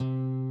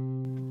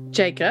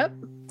Jacob,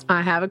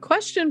 I have a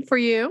question for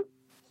you.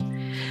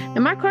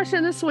 And my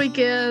question this week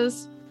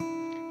is,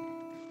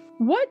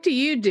 what do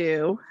you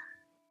do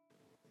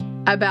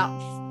about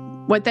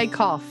what they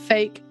call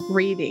fake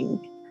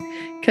reading?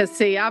 Because,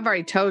 see, I've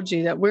already told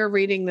you that we're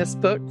reading this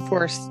book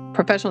for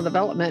professional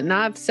development, and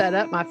I've set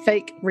up my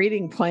fake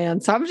reading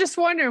plan. So I'm just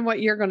wondering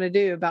what you're going to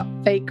do about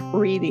fake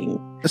reading.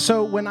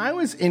 So when I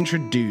was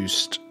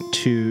introduced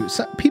to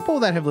people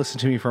that have listened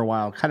to me for a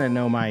while, kind of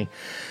know my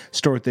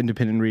story with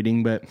independent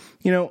reading, but,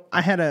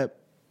 I had a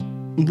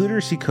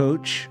literacy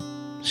coach.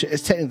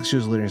 Technically, she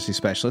was a literacy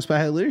specialist, but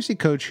I had a literacy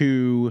coach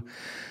who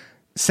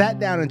sat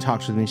down and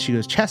talked with me. She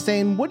goes,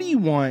 Chastain, what do you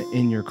want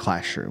in your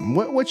classroom?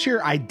 What's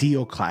your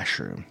ideal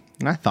classroom?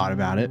 And I thought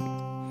about it.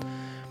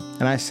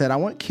 And I said, I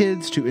want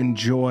kids to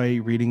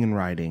enjoy reading and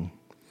writing.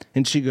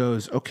 And she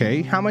goes,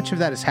 okay, how much of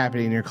that is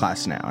happening in your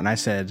class now? And I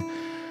said,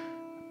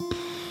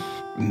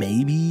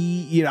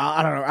 maybe,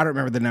 I don't know. I don't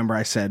remember the number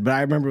I said, but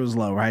I remember it was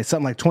low, right?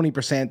 Something like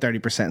 20%,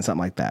 30%, something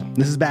like that.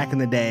 This is back in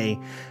the day.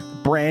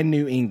 Brand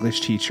new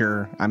English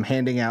teacher. I'm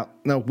handing out.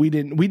 No, we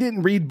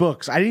didn't read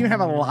books. I didn't even have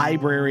a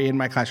library in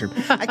my classroom.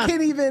 I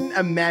can't even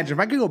imagine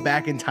if I could go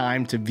back in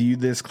time to view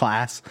this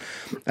class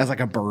as like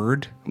a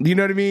bird. You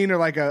know what I mean? Or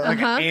like an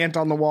ant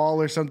on the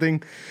wall or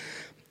something.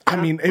 I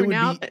mean, it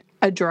would be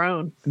a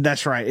drone.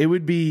 That's right. It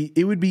would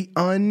be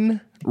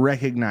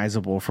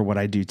unrecognizable for what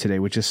I do today,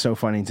 which is so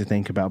funny to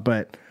think about.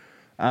 But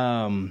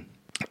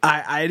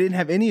I didn't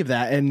have any of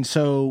that. And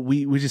so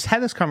we just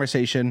had this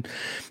conversation,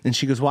 and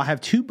she goes, well, I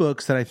have two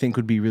books that I think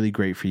would be really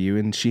great for you.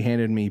 And she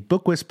handed me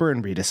Book Whisper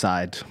and Read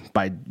Aside.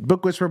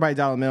 Book Whisper by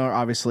Donald Miller,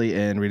 obviously,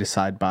 and Read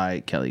Aside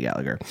by Kelly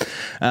Gallagher.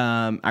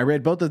 I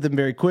read both of them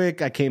very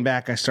quick. I came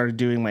back. I started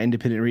doing my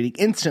independent reading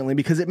instantly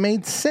because it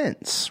made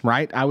sense,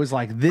 right? I was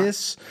like,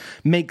 this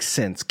makes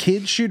sense.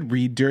 Kids should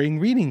read during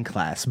reading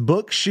class.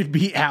 Books should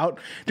be out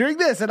during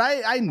this. And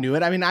I knew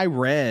it. I mean, I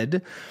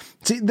read.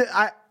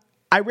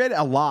 I read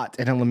a lot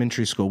in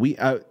elementary school.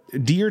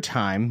 Dear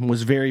Time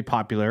was very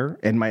popular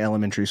in my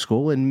elementary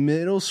school. In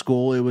middle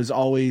school, it was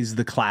always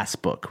the class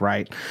book,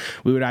 right?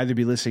 We would either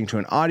be listening to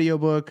an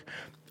audiobook,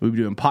 we would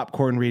be doing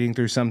popcorn reading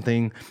through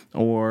something,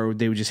 or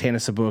they would just hand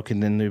us a book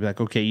and then they'd be like,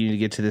 okay, you need to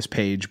get to this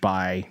page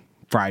by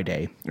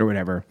Friday or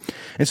whatever.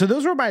 And so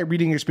those were my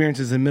reading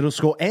experiences in middle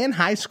school and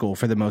high school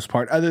for the most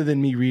part, other than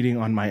me reading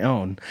on my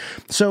own.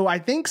 So I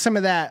think some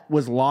of that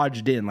was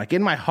lodged in. Like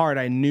in my heart,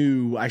 I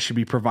knew I should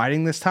be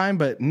providing this time,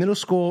 but middle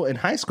school and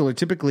high school are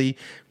typically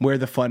where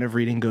the fun of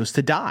reading goes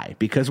to die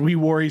because we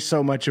worry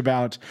so much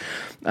about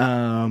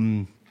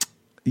the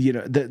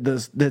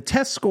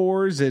test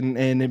scores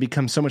and it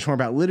becomes so much more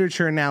about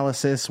literature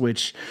analysis,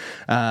 which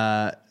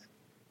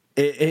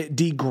it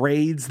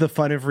degrades the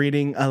fun of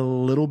reading a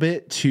little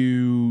bit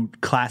to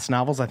class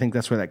novels. I think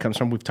that's where that comes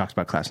from. We've talked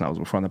about class novels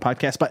before on the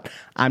podcast, but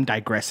I'm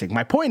digressing.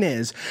 My point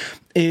is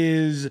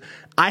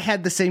I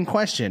had the same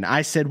question.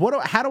 I said,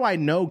 how do I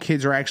know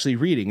kids are actually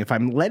reading? If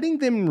I'm letting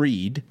them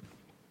read,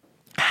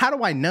 how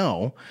do I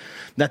know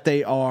that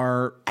they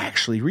are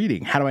actually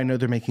reading? How do I know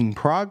they're making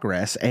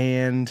progress?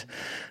 And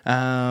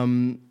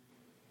the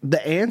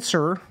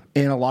answer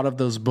in a lot of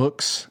those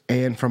books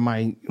and from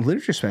my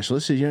literature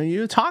specialist is,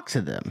 you talk to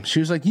them. She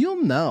was like,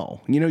 you'll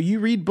know, you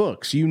read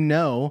books,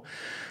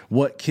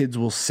 what kids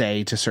will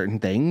say to certain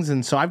things.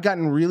 And so I've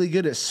gotten really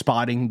good at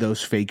spotting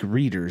those fake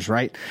readers,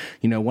 right?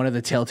 One of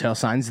the telltale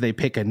signs, they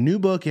pick a new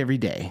book every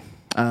day.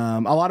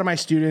 A lot of my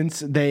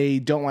students, they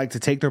don't like to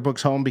take their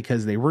books home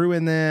because they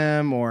ruin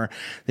them, or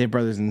they have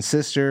brothers and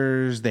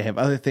sisters. They have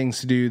other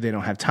things to do. They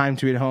don't have time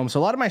to read at home. So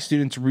a lot of my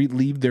students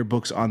leave their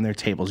books on their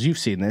tables. You've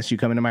seen this. You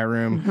come into my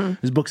room. Mm-hmm.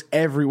 There's books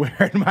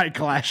everywhere in my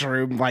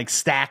classroom, like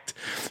stacked,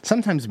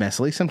 sometimes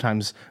messily.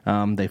 Sometimes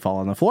they fall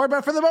on the floor.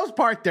 But for the most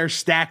part, they're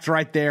stacked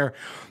right there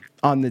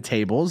on the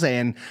tables.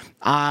 And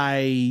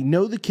I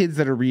know the kids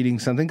that are reading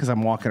something because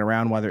I'm walking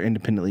around while they're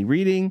independently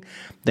reading.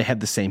 They have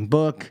the same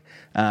book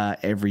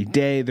every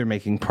day. They're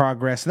making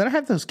progress. And then I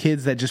have those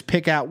kids that just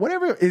pick out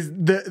whatever is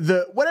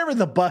whatever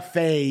the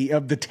buffet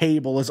of the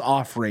table is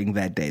offering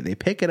that day. They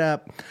pick it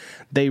up,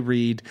 they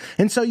read.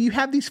 And so you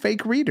have these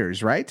fake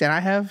readers, right? And I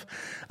have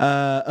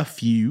a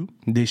few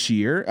this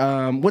year.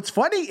 What's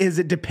funny is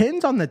it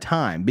depends on the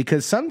time,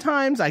 because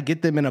sometimes I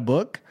get them in a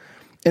book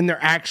and they're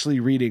actually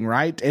reading,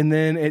 right? And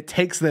then it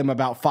takes them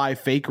about 5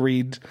 fake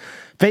reads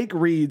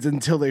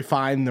until they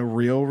find the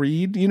real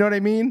read. You know what I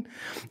mean?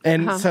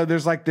 And so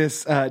there's like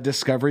this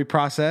discovery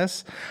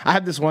process. I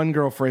have this one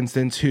girl, for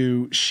instance,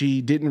 who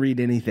she didn't read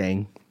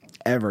anything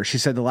ever. She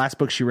said the last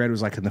book she read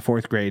was like in the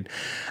 4th grade.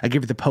 I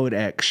gave her The Poet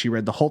X. She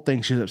read the whole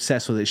thing. She was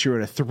obsessed with it. She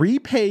wrote a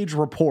 3-page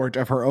report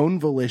of her own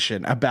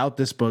volition about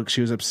this book.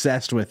 She was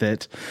obsessed with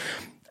it.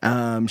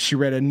 She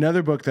read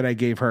another book that I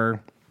gave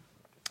her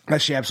that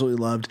she absolutely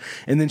loved.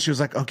 And then she was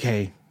like,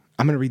 okay,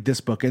 I'm going to read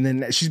this book. And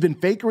then she's been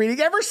fake reading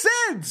ever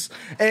since.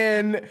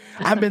 And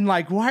I've been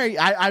like, why?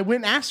 I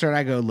went and asked her and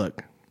I go,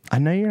 look, I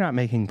know you're not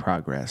making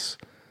progress,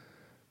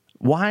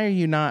 why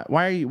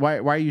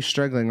are you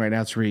struggling right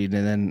now to read?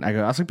 And then I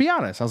was like, be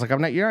honest. I was like, you're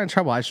not in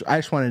trouble. I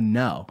just want to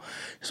know.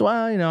 So,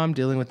 well, I'm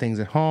dealing with things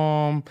at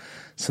home.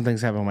 Some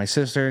things happen with my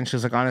sister. And she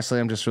was like, honestly,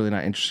 I'm just really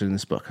not interested in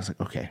this book. I was like,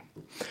 okay.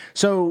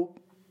 So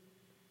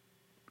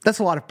that's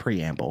a lot of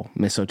preamble,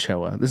 Miss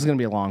Ochoa. This is going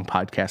to be a long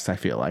podcast, I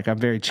feel like. I'm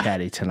very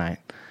chatty tonight.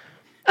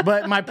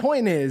 But my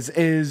point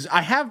is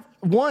I have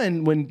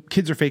when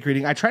kids are fake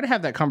reading, I try to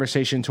have that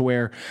conversation to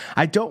where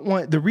I don't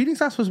want the reading's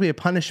not supposed to be a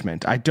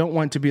punishment. I don't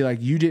want to be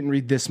like, you didn't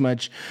read this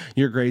much,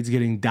 your grade's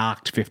getting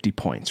docked 50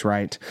 points,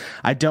 right?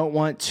 I don't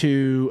want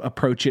to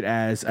approach it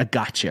as a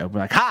gotcha.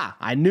 We're like,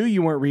 I knew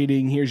you weren't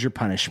reading, here's your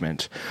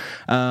punishment.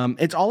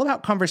 It's all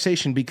about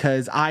conversation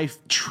because I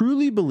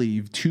truly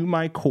believe to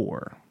my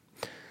core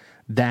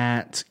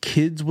that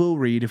kids will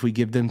read if we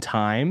give them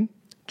time,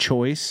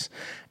 choice,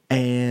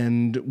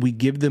 and we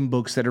give them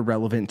books that are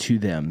relevant to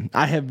them.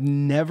 I have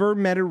never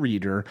met a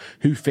reader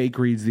who fake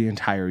reads the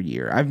entire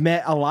year. I've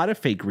met a lot of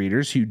fake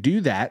readers who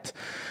do that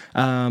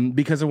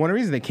because of one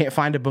reason. They can't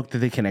find a book that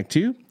they connect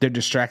to. They're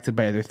distracted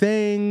by other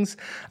things.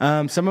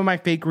 Some of my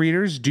fake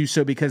readers do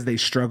so because they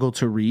struggle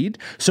to read.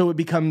 So it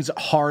becomes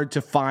hard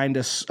to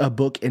find a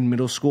book in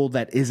middle school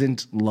that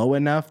isn't low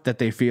enough that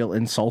they feel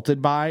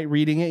insulted by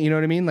reading it. You know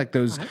what I mean? Like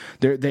those,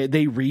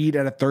 they read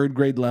at a third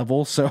grade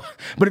level. So,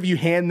 but if you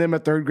hand them a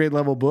third grade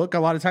level book, a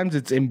lot of times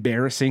it's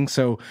embarrassing.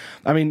 So,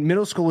 I mean,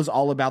 middle school is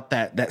all about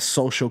that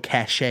social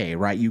cachet,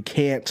 right? You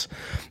can't,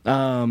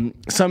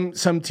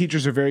 some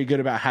teachers are very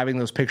good about having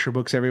those picture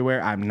books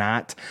everywhere. I'm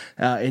not,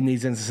 in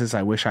these instances.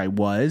 I wish I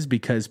was,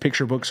 because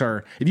picture books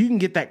are, if you can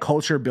get that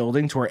culture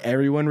building to where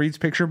everyone reads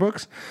picture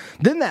books,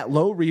 then that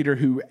low reader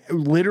who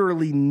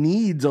literally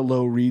needs a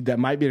low read that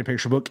might be in a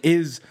picture book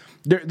is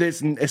there.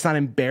 It's not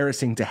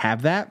embarrassing to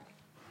have that.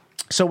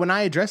 So when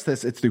I address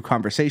this, it's through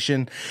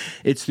conversation.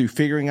 It's through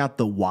figuring out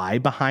the why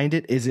behind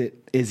it. Is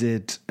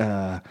it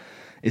a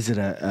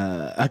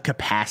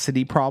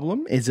capacity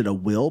problem? Is it a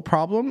will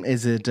problem?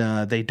 Is it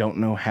they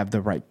don't have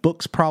the right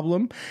books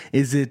problem?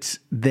 Is it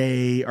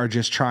they are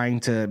just trying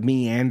to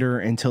meander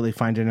until they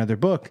find another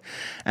book?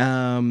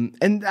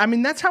 And I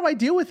mean, that's how I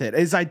deal with it,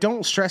 is I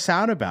don't stress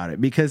out about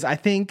it, because I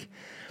think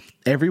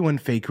everyone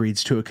fake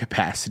reads to a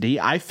capacity.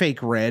 I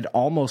fake read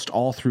almost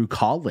all through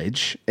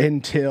college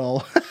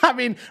until, I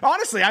mean,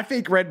 honestly, I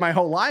fake read my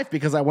whole life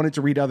because I wanted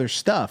to read other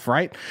stuff,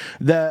 right?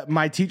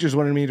 My teachers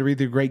wanted me to read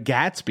The Great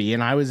Gatsby,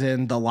 and I was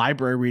in the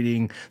library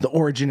reading The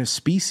Origin of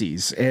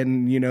Species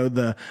and,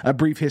 A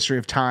Brief History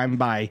of Time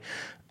by,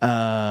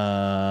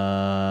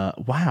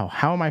 wow,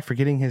 how am I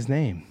forgetting his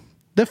name?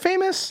 The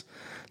famous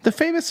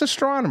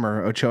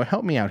astronomer, Ochoa,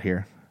 help me out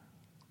here.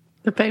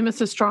 The famous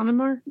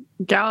astronomer?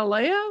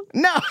 Galileo?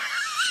 No.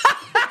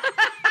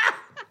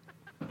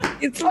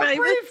 It's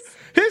famous.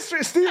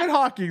 History, Stephen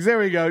Hawking. There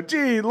we go.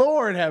 Gee,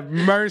 Lord have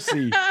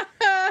mercy.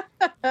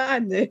 I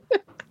knew.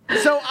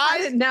 So I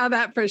didn't know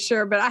that for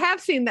sure, but I have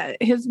seen that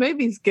his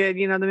movie's good.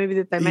 The movie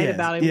that they made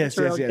about him was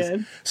real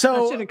good.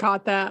 So I should have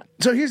caught that.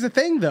 So here's the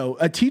thing, though.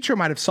 A teacher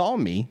might have saw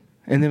me,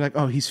 and they're like,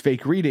 oh, he's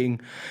fake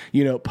reading,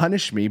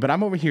 punish me. But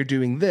I'm over here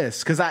doing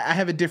this because I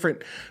have a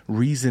different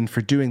reason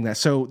for doing that.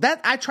 So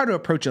that I try to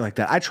approach it like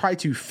that. I try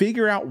to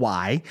figure out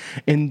why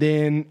and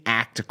then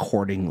act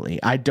accordingly.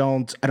 I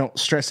don't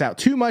stress out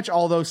too much,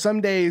 although some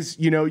days,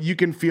 you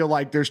can feel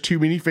like there's too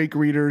many fake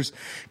readers.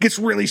 It gets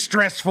really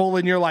stressful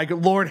and you're like,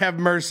 Lord have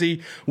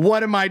mercy.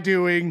 What am I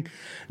doing?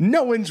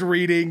 No one's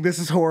reading. This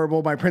is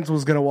horrible. My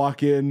principal's going to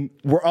walk in.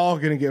 We're all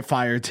going to get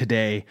fired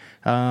today.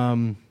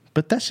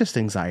 But that's just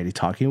anxiety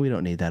talking. We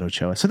don't need that,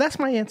 Ochoa. So that's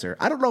my answer.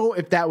 I don't know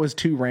if that was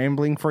too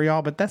rambling for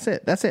y'all, but that's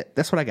it. That's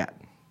what I got.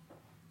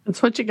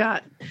 That's what you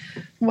got.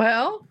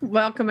 Well,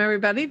 welcome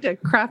everybody to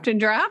Craft and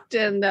Draft.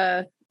 And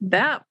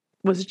that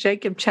was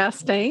Jacob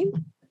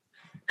Chastain.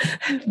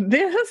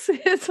 This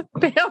is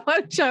Pam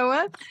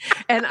Ochoa,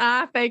 and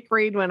I fake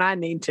read when I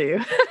need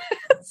to.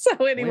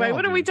 So anyway,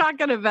 what are we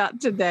talking about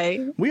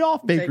today? We all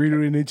fake read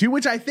when we need to,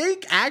 which I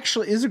think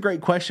actually is a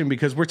great question,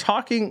 because we're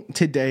talking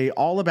today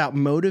all about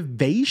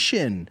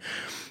motivation.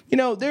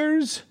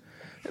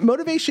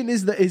 Motivation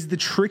is the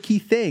tricky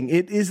thing.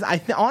 It is,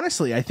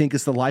 honestly, I think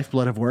it's the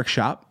lifeblood of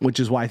workshop, which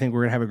is why I think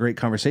we're gonna have a great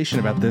conversation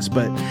about this.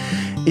 But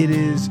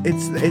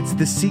it's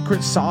the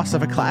secret sauce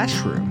of a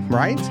classroom,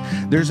 right?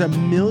 There's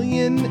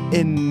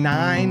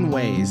 1,000,009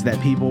 ways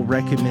that people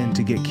recommend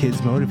to get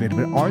kids motivated,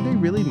 but are they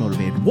really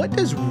motivated? What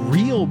does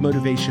real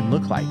motivation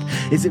look like?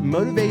 Is it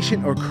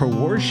motivation or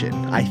coercion?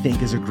 I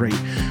think is a great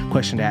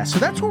question to ask. So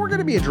that's what we're going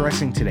to be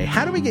addressing today.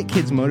 How do we get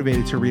kids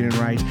motivated to read and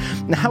write,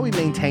 and how we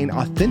maintain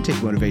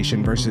authentic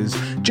motivation versus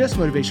just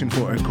motivation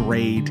for a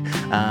grade,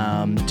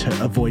 to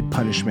avoid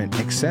punishment,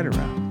 etc.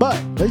 But,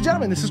 ladies and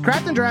gentlemen, this is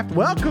Craft and Draft.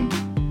 Welcome.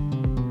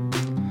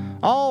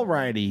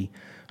 Alrighty,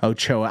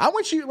 Ochoa.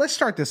 Let's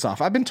start this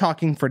off. I've been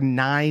talking for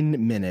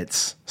 9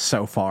 minutes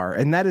so far,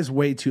 and that is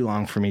way too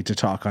long for me to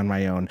talk on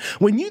my own.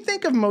 When you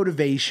think of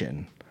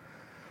motivation,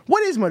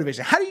 what is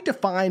motivation? How do you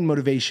define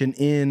motivation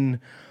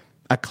in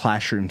a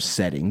classroom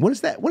setting? What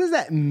does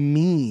that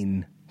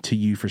mean to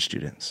you for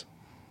students?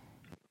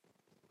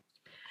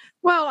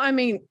 Well, I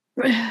mean,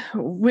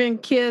 when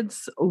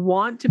kids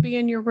want to be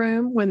in your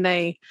room, when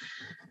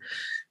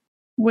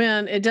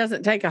it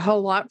doesn't take a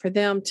whole lot for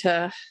them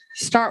to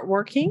start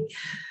working,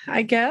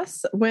 I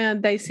guess,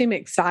 when they seem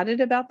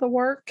excited about the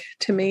work,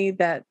 to me,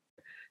 that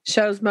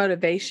shows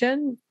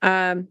motivation.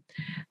 I've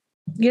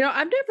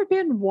never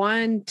been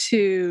one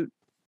to,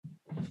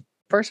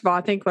 first of all,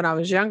 I think when I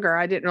was younger,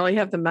 I didn't really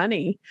have the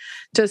money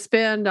to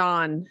spend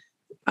on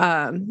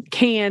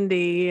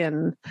candy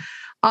and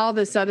all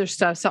this other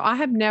stuff. So I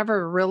have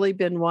never really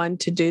been one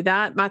to do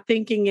that. My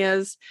thinking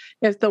is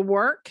if the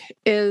work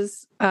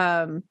is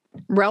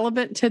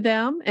relevant to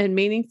them and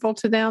meaningful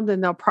to them,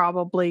 then they'll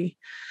probably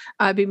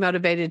be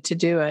motivated to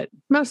do it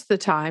most of the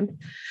time.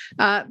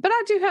 But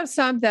I do have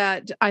some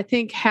that I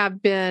think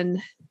have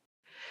been,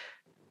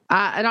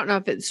 I don't know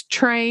if it's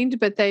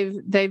trained, but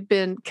they've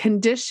been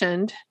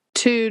conditioned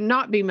to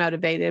not be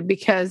motivated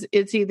because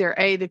it's either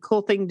the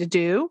cool thing to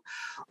do,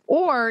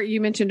 or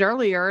you mentioned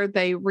earlier,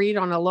 they read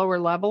on a lower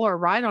level or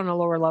write on a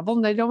lower level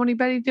and they don't want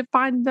anybody to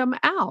find them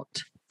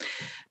out.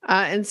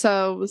 And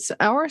so,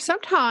 or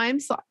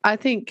sometimes I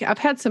think I've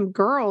had some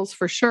girls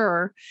for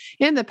sure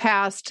in the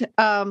past,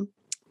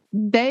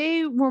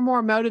 they were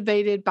more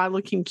motivated by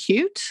looking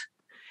cute,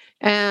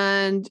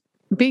 and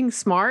being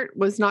smart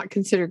was not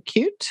considered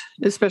cute,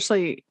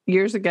 especially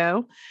years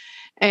ago.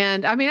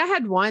 And I mean, I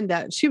had one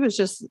that she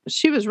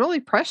was really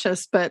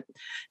precious, but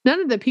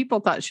none of the people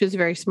thought she was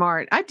very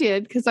smart. I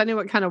did because I knew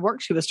what kind of work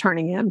she was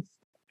turning in.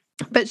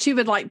 But she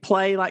would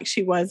play like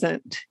she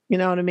wasn't, you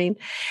know what I mean?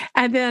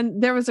 And then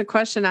there was a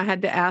question I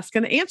had to ask,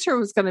 and the answer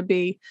was going to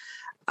be,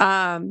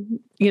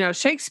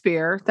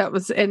 Shakespeare.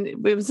 And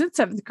it was in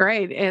 7th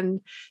grade,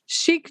 and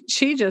she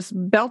just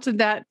belted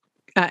that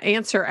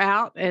answer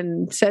out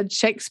and said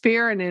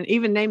Shakespeare, and then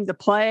even named the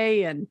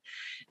play and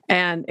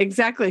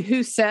exactly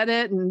who said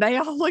it. And they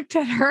all looked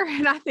at her,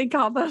 and I think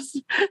almost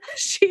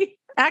she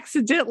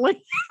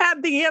accidentally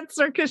had the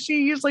answer because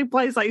she usually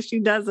plays like she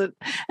doesn't.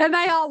 And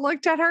they all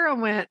looked at her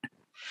and went,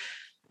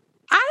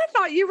 I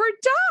thought you were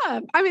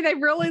dumb. I mean, they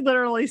really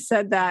literally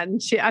said that. And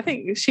I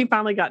think she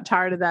finally got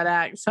tired of that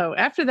act. So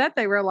after that,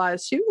 they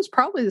realized she was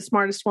probably the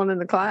smartest one in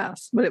the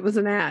class, but it was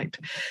an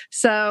act.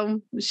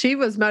 So she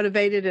was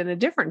motivated in a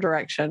different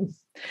direction.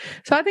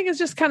 So I think it's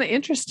just kind of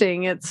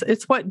interesting.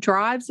 It's what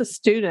drives a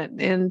student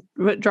and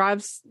what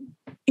drives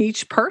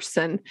each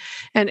person.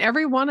 And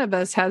every one of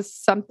us has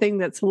something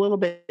that's a little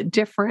bit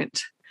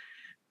different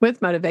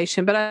with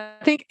motivation. But I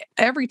think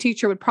every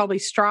teacher would probably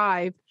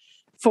strive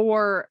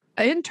for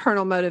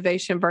internal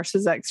motivation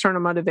versus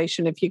external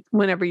motivation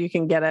whenever you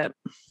can get it.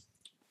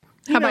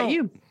 How about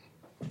you?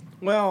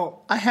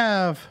 Well,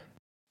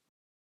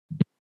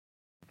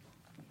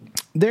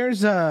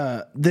 there's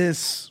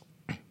this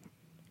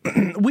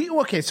when we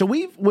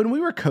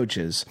were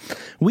coaches,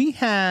 we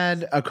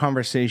had a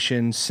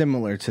conversation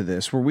similar to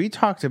this where we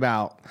talked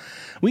about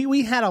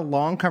we had a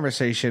long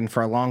conversation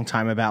for a long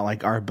time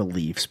about our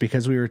beliefs,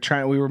 because we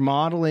were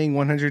modeling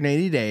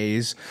 180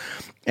 days,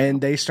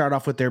 and they start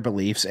off with their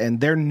beliefs. And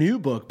their new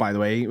book, by the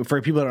way,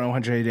 for people that don't know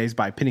 180 Days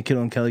by Penny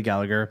Kittle and Kelly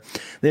Gallagher,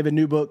 they have a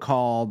new book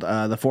called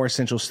The 4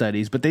 Essential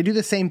Studies, but they do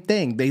the same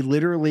thing. They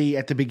literally,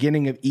 at the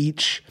beginning of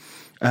each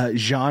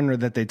genre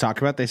that they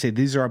talk about, they say,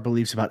 these are our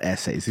beliefs about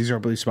essays. These are our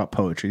beliefs about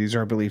poetry. These are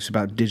our beliefs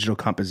about digital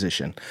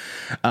composition.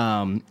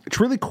 It's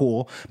really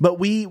cool. But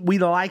we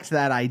liked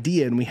that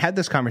idea, and we had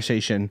this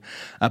conversation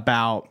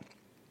about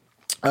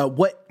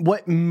what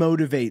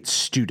motivates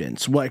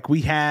students.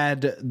 We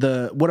had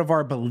what are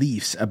our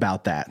beliefs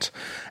about that,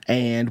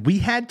 and we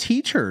had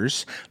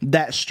teachers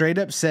that straight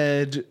up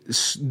said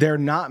they're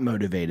not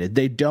motivated.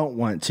 They don't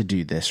want to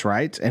do this,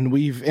 right? And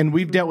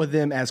we've dealt with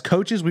them as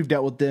coaches. We've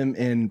dealt with them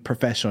in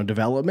professional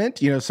development.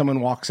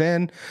 Someone walks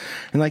in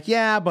and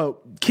yeah,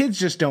 but kids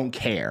just don't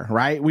care,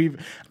 right?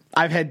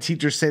 I've had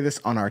teachers say this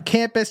on our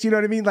campus. You know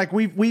what I mean?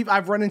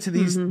 I've run into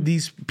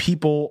these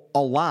people a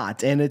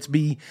lot, and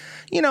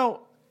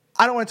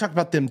I don't want to talk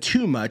about them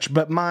too much,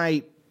 but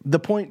the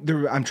point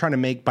I'm trying to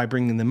make by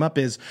bringing them up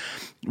is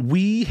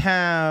we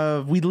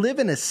live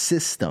in a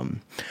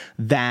system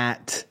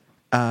that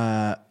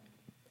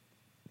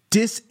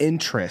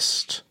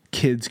disinterests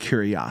kids'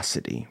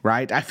 curiosity,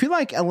 right? I feel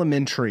like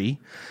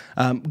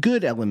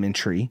good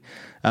elementary,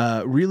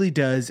 really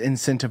does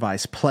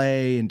incentivize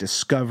play and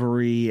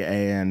discovery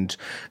and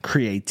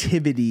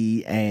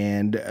creativity,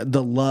 and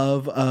the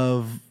love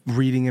of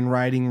reading and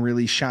writing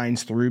really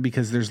shines through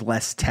because there's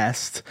less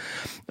tests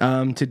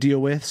to deal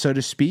with, so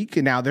to speak.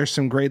 And now there's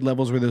some grade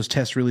levels where those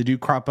tests really do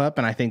crop up,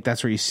 and I think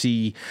that's where you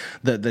see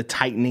the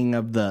tightening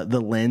of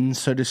the lens,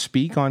 so to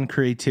speak, on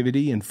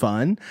creativity and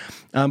fun.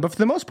 But for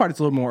the most part, it's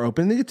a little more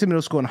open. They get to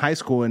middle school and high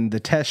school, and the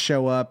tests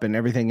show up and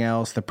everything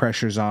else, the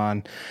pressure's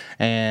on,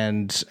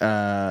 and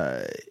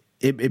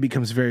it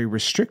becomes very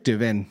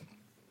restrictive. And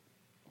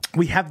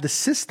we have the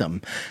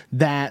system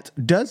that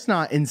does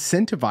not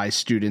incentivize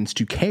students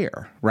to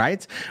care,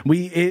 right?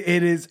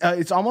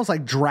 It's almost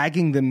like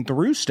dragging them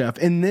through stuff.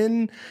 And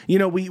then,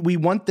 we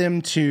want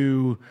them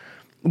to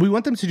we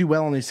want them to do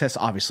well on these tests,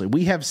 obviously.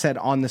 We have said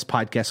on this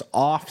podcast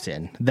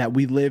often that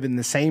we live in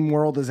the same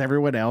world as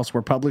everyone else.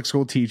 We're public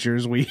school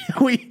teachers.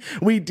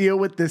 We deal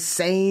with the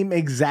same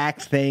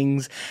exact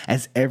things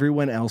as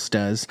everyone else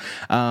does.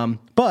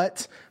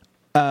 But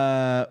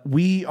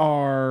we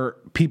are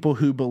people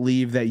who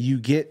believe that you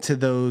get to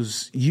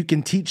those, you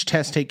can teach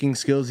test taking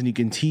skills and you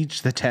can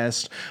teach the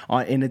test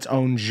in its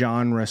own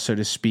genre, so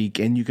to speak.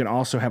 And you can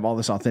also have all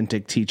this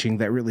authentic teaching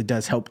that really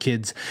does help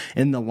kids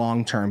in the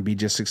long term be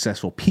just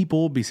successful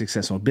people, be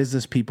successful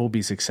business people,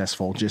 be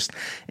successful just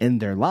in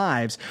their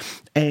lives.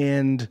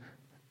 And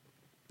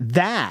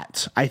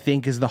that, I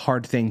think, is the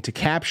hard thing to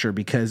capture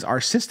because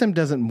our system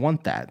doesn't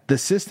want that. The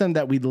system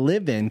that we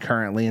live in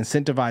currently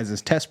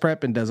incentivizes test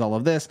prep and does all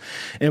of this.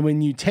 And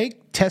when you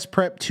take test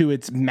prep to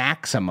its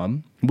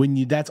maximum,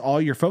 that's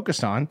all you're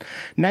focused on,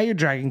 now you're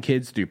dragging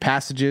kids through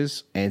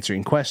passages,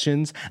 answering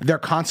questions. They're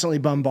constantly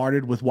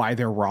bombarded with why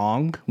they're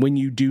wrong when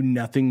you do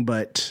nothing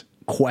but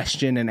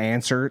question and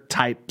answer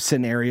type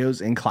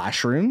scenarios in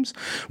classrooms.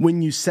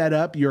 When you set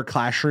up your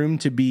classroom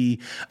to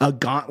be a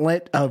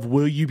gauntlet of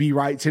will you be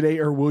right today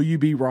or will you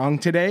be wrong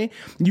today,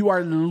 you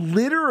are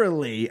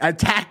literally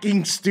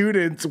attacking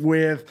students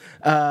with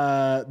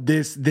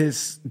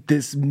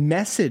this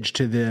message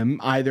to them.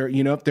 Either,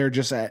 if they're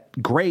just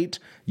great,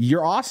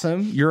 you're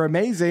awesome, you're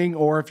amazing,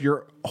 or if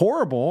you're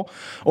horrible,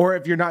 or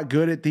if you're not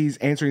good at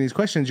answering these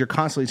questions, you're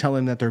constantly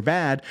telling them that they're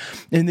bad.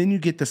 And then you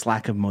get this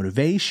lack of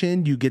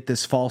motivation. You get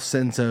this false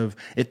sense of,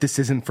 if this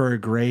isn't for a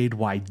grade,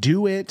 why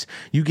do it?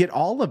 You get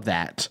all of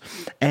that.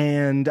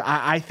 And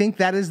I think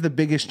that is the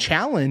biggest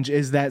challenge,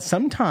 is that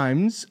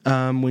sometimes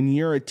when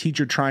you're a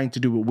teacher trying to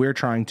do what we're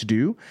trying to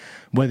do,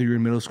 whether you're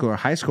in middle school or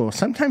high school,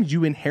 sometimes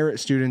you inherit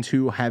students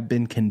who have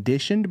been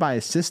conditioned by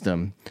a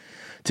system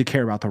to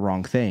care about the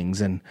wrong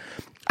things. And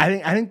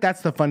I think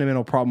that's the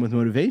fundamental problem with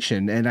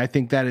motivation. And I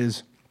think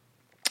that's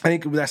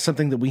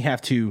something that we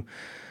have to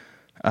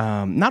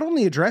not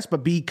only address,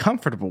 but be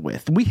comfortable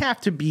with. We have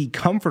to be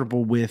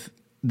comfortable with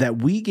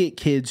that we get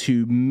kids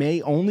who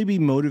may only be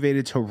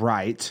motivated to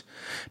write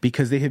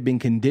because they have been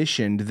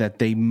conditioned that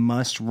they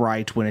must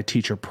write when a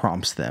teacher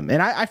prompts them.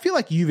 And I feel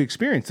like you've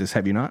experienced this,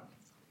 have you not?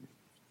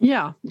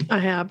 Yeah, I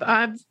have.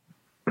 I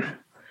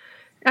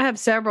have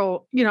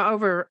several,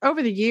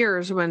 over the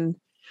years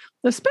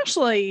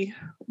especially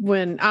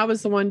when I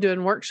was the one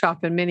doing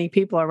workshop and many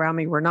people around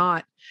me were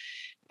not.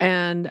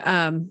 And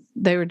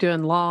they were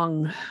doing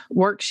long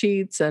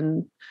worksheets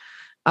and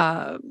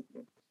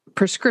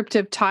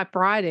prescriptive type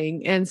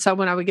writing. And so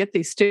when I would get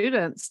these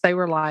students, they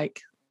were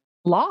like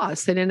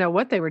lost. They didn't know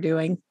what they were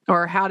doing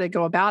or how to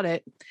go about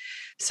it.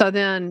 So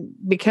then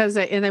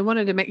they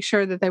wanted to make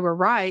sure that they were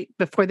right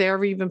before they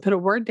ever even put a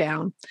word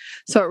down.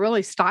 So it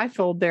really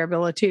stifled their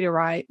ability to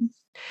write.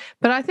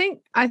 But I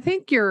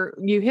think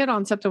you hit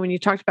on something when you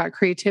talked about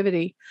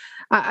creativity.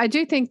 I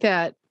do think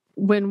that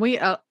when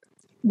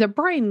the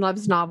brain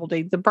loves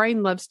novelty, the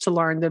brain loves to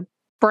learn, the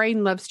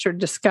brain loves to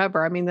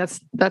discover. I mean,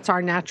 that's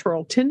our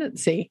natural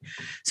tendency.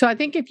 So I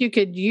think if you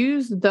could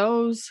use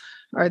those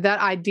or that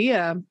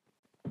idea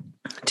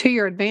to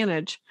your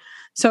advantage.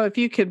 So if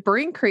you could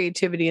bring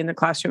creativity in the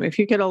classroom, if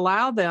you could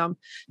allow them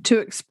to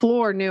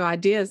explore new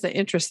ideas that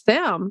interest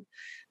them,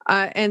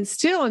 and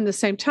still in the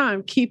same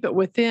time keep it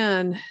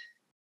within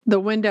the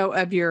window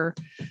of your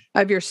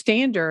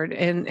standard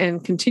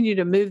and continue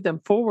to move them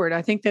forward,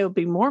 I think they'll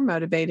be more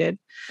motivated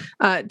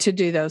to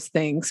do those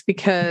things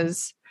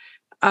because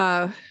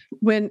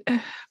when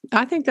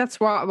I think that's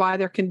why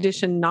they're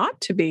conditioned not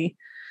to be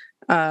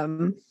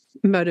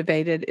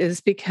motivated is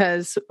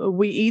because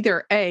we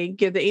either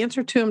give the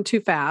answer to them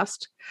too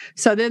fast,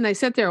 so then they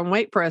sit there and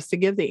wait for us to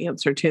give the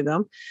answer to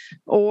them,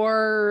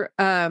 or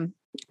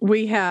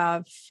we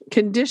have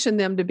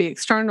conditioned them to be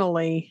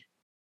externally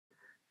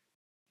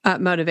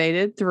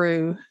motivated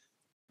through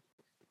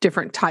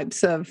different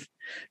types of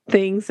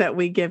things that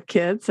we give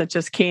kids, such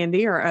as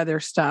candy or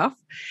other stuff.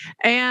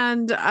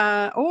 And,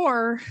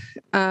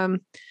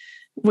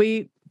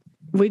 we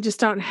just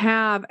don't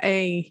have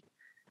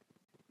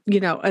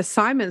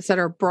assignments that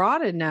are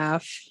broad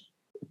enough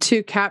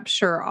to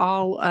capture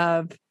all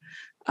of,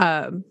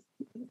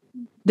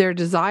 their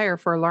desire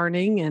for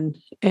learning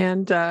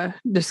and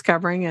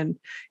discovering and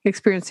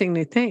experiencing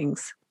new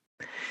things.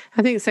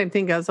 I think the same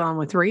thing goes on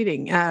with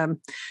reading.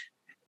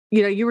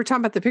 You were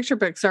talking about the picture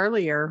books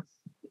earlier,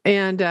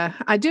 and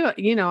I do,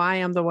 I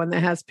am the one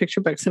that has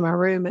picture books in my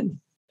room. And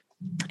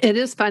it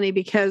is funny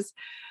because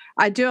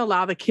I do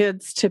allow the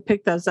kids to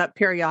pick those up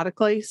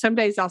periodically. Some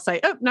days I'll say,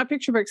 oh, no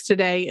picture books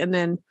today. And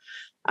then,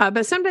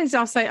 but some days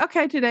I'll say,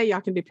 okay, today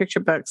y'all can do picture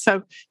books.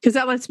 So, because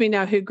that lets me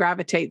know who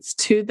gravitates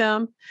to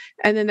them.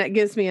 And then that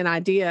gives me an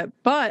idea,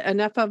 but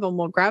enough of them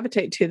will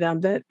gravitate to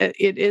them that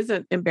it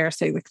isn't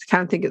embarrassing. They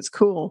kind of think it's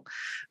cool.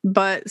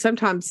 But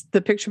sometimes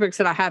the picture books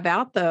that I have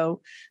out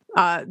though,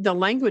 the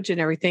language and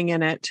everything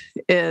in it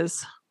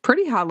is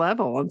pretty high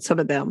level on some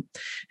of them.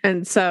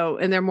 And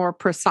they're more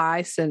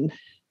precise and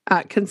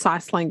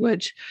concise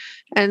language.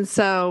 And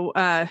so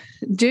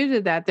due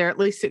to that, they're at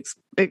least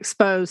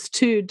exposed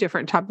to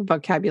different type of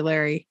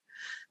vocabulary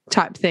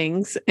type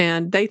things.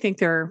 And they think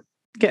they're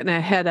getting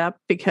a head up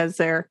because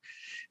they're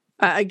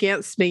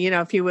against me,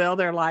 if you will.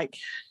 They're like,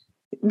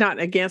 not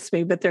against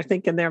me, but they're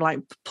thinking they're like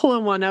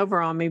pulling one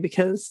over on me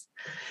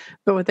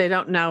but what they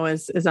don't know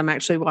is I'm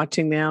actually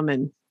watching them,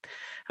 and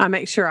I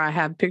make sure I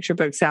have picture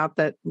books out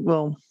that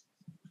will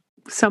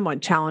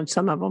somewhat challenge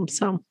some of them.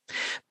 So,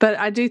 but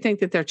I do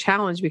think that they're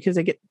challenged because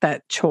they get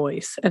that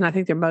choice, and I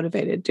think they're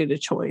motivated due to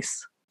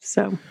choice.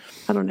 So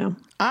I don't know.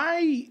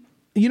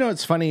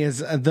 What's funny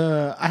is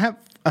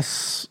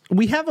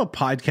we have a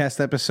podcast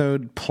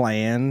episode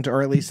planned,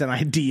 or at least an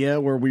idea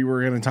where we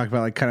were going to talk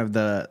about like kind of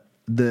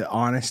the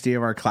honesty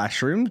of our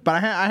classrooms.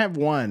 But I have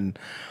one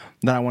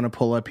that I want to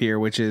pull up here,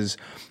 which is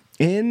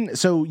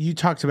so you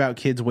talked about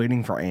kids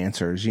waiting for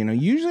answers.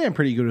 Usually I'm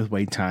pretty good with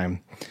wait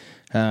time.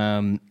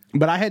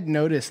 But I had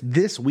noticed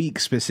this week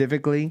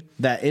specifically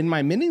that in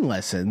my mini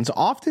lessons,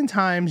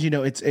 oftentimes,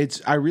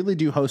 I really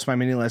do host my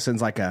mini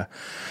lessons like a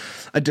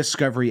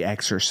discovery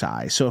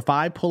exercise. So if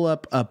I pull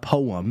up a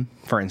poem,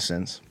 for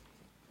instance,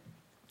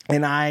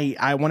 and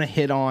I want to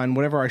hit on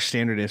whatever our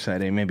standard is that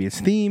day, maybe it's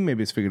theme,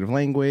 maybe it's figurative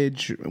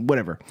language,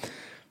 whatever.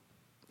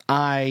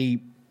 I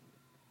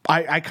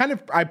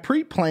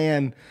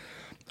pre-plan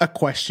a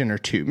question or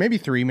two, maybe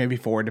 3, maybe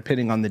 4,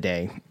 depending on the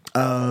day,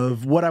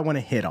 of what I want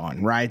to hit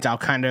on, right? I'll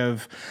kind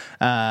of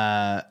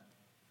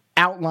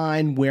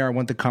outline where I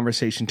want the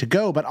conversation to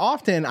go, but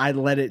often I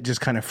let it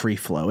just kind of free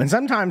flow. And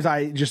sometimes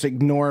I just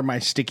ignore my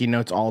sticky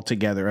notes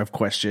altogether of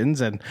questions.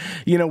 And,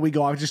 we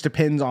go off. It just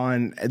depends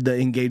on the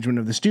engagement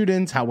of the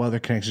students, how well they're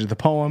connected to the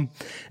poem,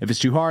 if it's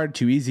too hard,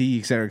 too easy,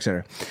 et cetera, et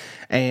cetera.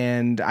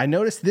 And I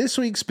noticed this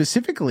week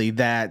specifically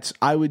that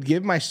I would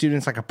give my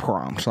students like a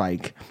prompt,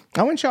 like,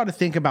 I want y'all to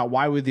think about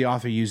why would the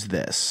author use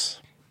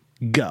this?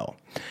 Go.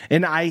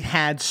 And I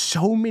had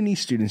so many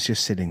students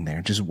just sitting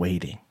there, just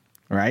waiting,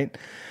 right?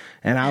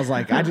 And I was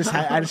like, I just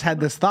had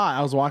this thought.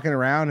 I was walking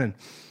around and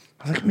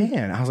I was like,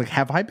 man,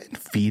 have I been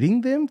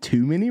feeding them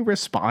too many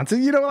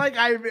responses?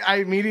 I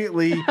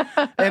immediately,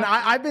 and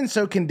I've been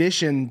so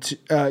conditioned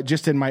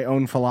just in my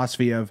own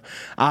philosophy of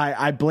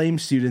I blame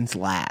students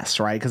last,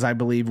 right? Because I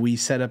believe we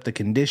set up the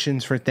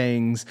conditions for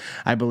things.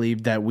 I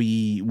believe that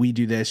we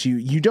do this.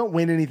 You don't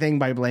win anything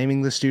by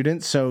blaming the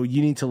students, so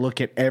you need to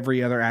look at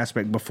every other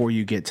aspect before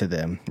you get to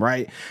them,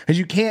 right? Because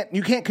you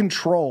can't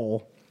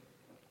control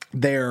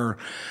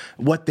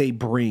what they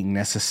bring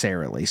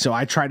necessarily. So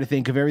I try to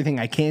think of everything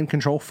I can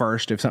control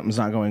first if something's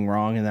not going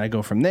wrong, and then I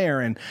go from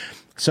there. And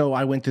so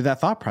I went through that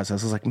thought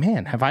process. I was like,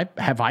 man, have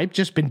I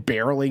just been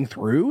barreling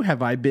through?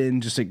 Have I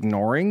been just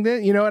ignoring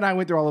that? And I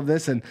went through all of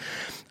this, and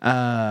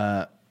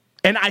I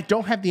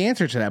don't have the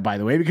answer to that, by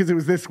the way, because it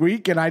was this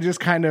week, and I just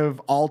kind of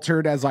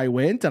altered as I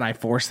went, and I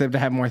forced them to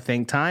have more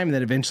think time. And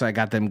then eventually I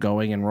got them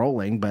going and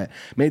rolling, but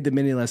made the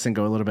mini lesson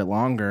go a little bit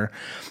longer.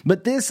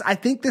 But I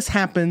think this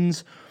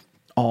happens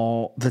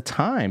all the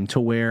time, to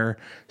where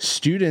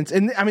students,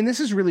 and I mean, this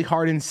is really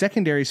hard in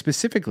secondary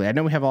specifically. I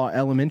know we have all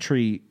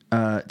elementary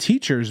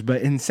teachers,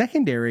 but in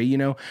secondary,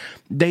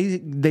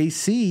 they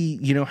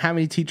see, how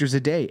many teachers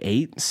a day,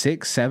 8,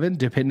 6, 7,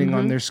 depending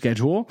on their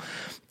schedule.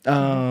 That's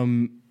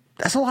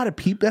a lot of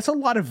people. That's a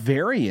lot of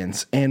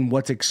variance in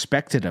what's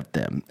expected of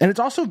them. And it's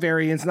also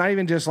variance, not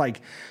even just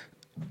like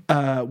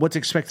what's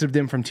expected of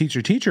them from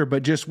teacher,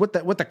 but just what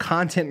the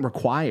content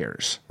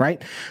requires,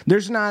 right?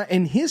 There's not,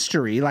 in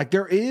history, like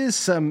there is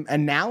some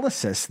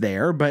analysis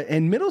there, but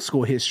in middle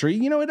school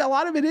history, a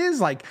lot of it is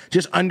like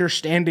just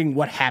understanding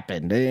what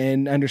happened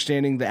and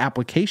understanding the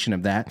application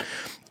of that.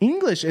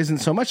 English isn't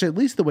so much, at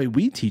least the way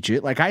we teach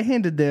it. Like I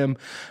handed them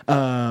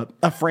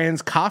a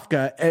Franz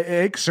Kafka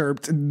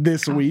excerpt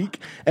this week,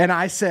 and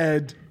I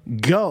said,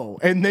 go.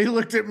 And they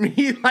looked at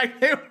me like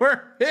they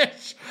were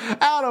fish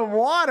out of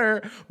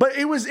water. But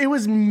it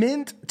was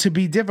meant to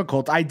be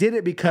difficult. I did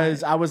it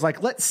because I was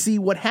like, let's see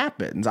what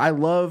happens. I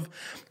love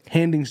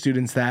handing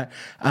students that.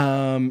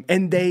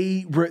 And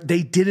they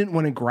didn't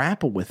want to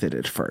grapple with it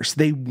at first.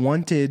 They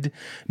wanted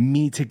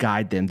me to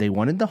guide them. They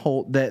wanted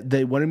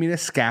they wanted me to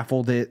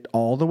scaffold it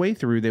all the way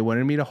through. They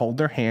wanted me to hold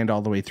their hand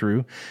all the way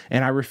through.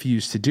 And I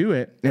refused to do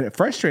it. And it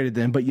frustrated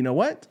them. But you know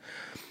what?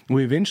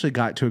 We eventually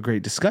got to a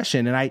great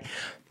discussion. And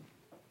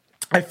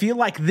I feel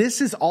like this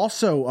is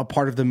also a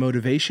part of the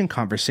motivation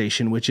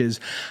conversation, which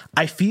is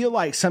I feel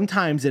like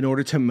sometimes in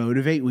order to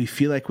motivate, we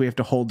feel like we have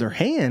to hold their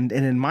hand.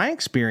 And in my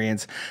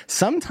experience,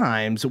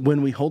 sometimes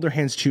when we hold their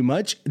hands too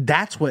much,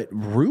 that's what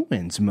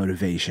ruins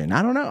motivation.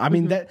 I don't know. I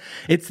mean, that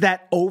it's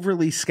that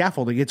overly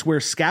scaffolding. It's where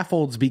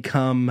scaffolds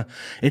become,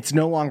 it's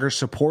no longer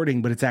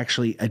supporting, but it's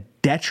actually a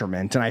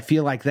detriment. And I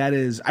feel like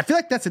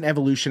that's an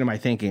evolution of my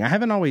thinking. I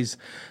haven't always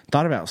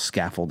thought about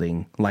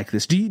scaffolding like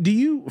this. Do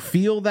you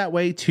feel that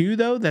way too,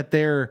 though, that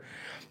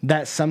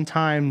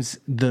sometimes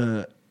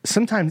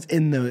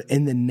in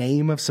the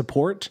name of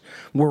support,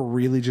 we're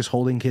really just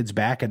holding kids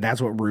back, and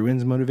that's what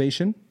ruins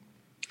motivation?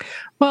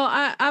 Well,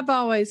 I've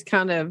always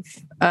kind of,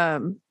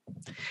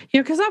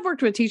 because I've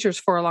worked with teachers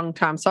for a long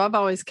time, so I've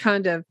always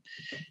kind of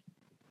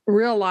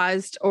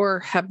realized or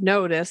have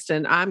noticed,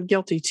 and I'm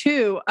guilty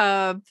too,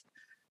 of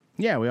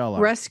Yeah, we all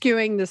are.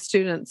 Rescuing the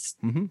students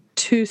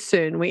too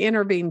soon. We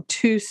intervene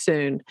too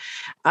soon,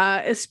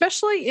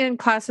 especially in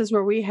classes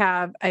where we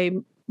have a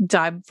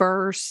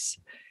diverse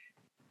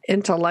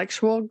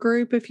intellectual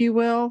group, if you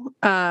will.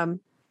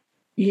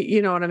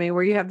 You know what I mean?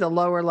 Where you have the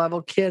lower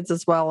level kids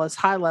as well as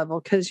high level,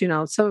 because,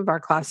 some of our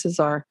classes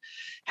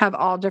have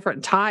all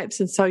different types.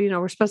 And so,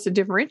 we're supposed to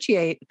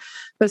differentiate,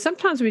 but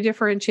sometimes we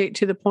differentiate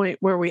to the point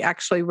where we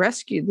actually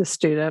rescue the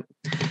student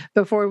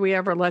before we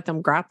ever let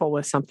them grapple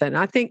with something.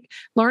 I think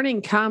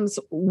learning comes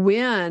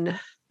when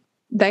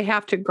they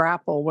have to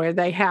grapple, where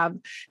they have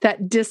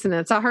that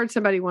dissonance. I heard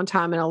somebody one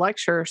time in a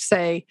lecture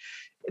say,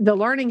 the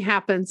learning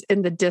happens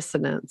in the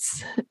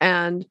dissonance,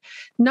 and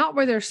not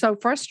where they're so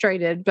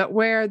frustrated, but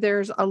where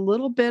there's a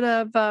little bit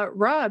of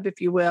rub, if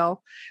you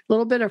will, a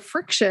little bit of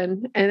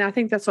friction. And I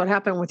think that's what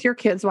happened with your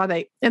kids.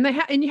 And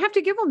you have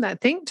to give them that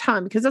think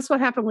time, because that's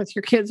what happened with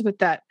your kids with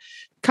that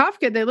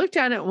Kafka. They looked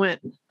at it and went,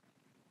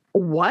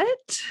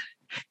 what?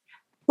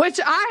 Which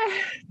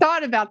I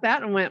thought about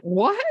that and went,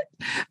 what?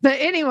 But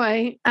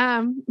anyway,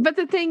 but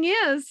the thing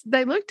is,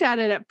 they looked at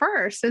it at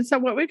first. And so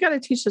what we've got to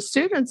teach the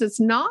students, it's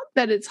not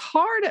that it's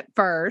hard at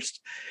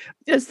first,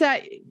 is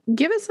that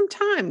give it some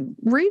time,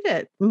 read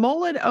it,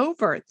 mull it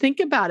over, think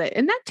about it.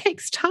 And that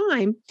takes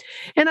time.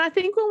 And I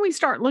think when we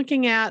start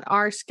looking at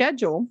our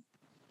schedule,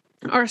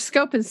 our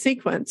scope and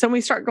sequence, and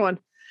we start going,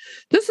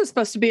 this is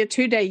supposed to be a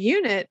 2-day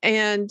unit.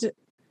 And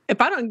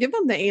if I don't give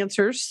them the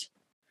answers,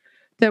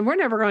 then we're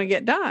never going to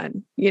get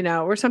done,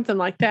 or something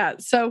like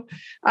that. So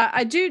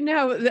I do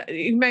know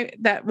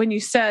that when you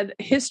said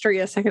history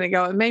a second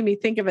ago, it made me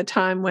think of a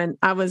time when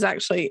I was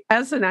actually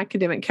as an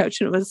academic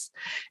coach, and it was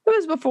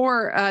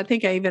before I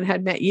think I even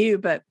had met you,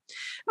 but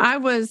I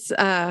was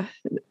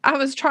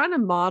trying to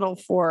model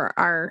for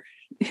our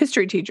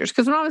history teachers,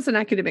 because when I was an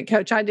academic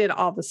coach, I did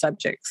all the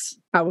subjects.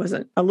 I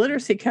wasn't a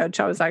literacy coach.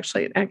 I was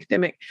actually an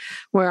academic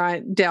where I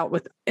dealt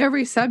with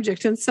every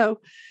subject. And so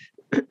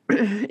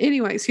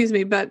anyway, excuse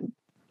me, but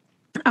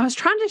I was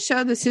trying to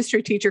show this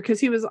history teacher,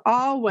 because he was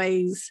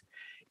always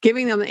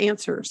giving them the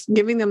answers.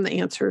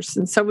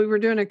 And so we were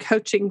doing a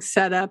coaching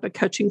setup, a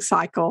coaching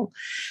cycle.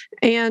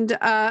 And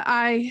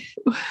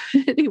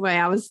it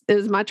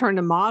was my turn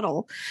to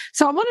model.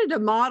 So I wanted to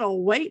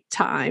model wait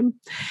time.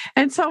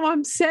 And so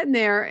I'm sitting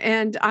there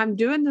and I'm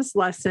doing this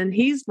lesson.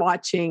 He's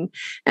watching.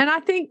 And I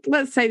think,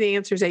 let's say the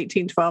answer is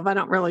 1812. I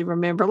don't really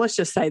remember. Let's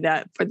just say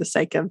that for the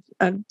sake of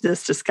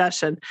this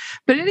discussion.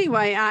 But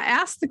anyway, I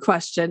asked the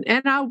question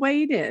and I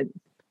waited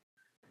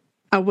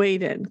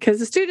because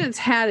the students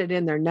had it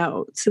in their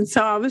notes. And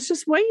so I was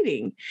just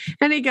waiting.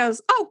 And he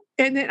goes, oh,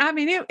 and then,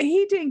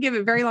 he didn't give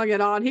it very long at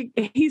all. And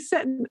he's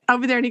sitting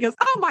over there and he goes,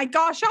 oh my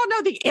gosh, y'all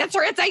know the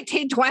answer. It's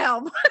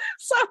 1812.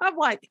 So I'm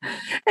like,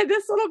 and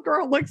this little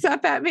girl looks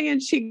up at me and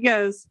she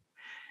goes,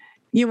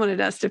 you wanted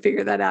us to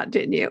figure that out,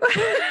 didn't you?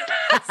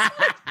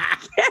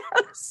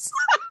 Yes.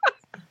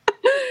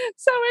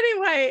 So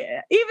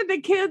anyway, even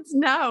the kids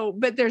know,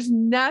 but there's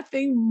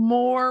nothing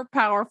more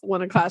powerful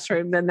in a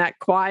classroom than that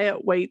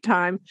quiet wait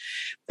time.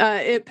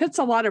 It puts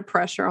a lot of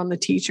pressure on the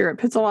teacher. It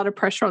puts a lot of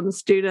pressure on the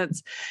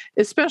students,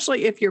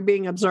 especially if you're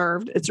being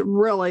observed. It's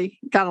really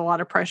got a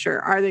lot of pressure.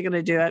 Are they going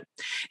to do it?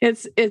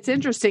 It's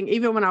interesting.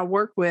 Even when I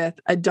work with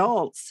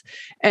adults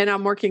and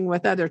I'm working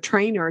with other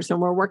trainers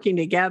and we're working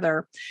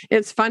together,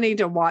 it's funny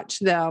to watch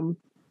them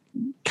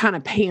kind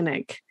of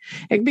panic,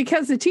 and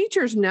because the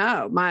teachers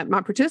know, my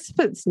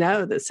participants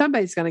know that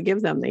somebody's going to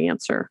give them the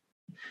answer.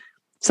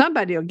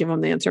 Somebody will give them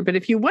the answer. But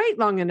if you wait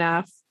long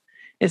enough,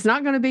 it's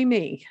not going to be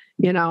me.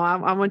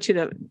 I want you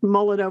to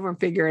mull it over and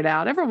figure it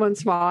out. Every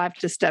once in a while, I have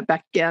to step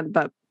back in.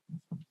 But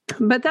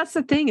that's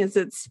the thing is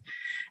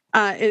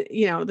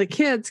the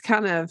kids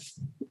kind of,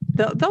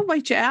 they'll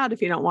wait you out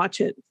if you don't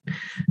watch it.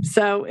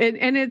 So,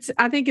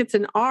 I think it's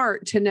an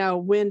art to know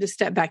when to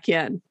step back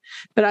in,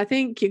 but I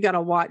think you got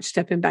to watch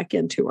stepping back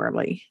in too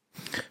early.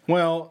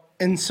 Well,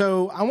 and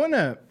so I want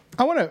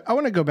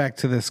to go back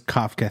to this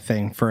Kafka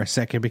thing for a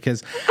second,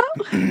 because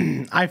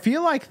I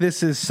feel like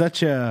this is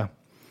such a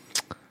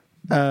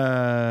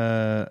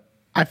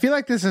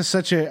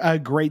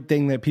great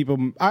thing that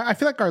people, I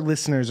feel like our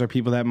listeners are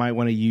people that might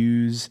want to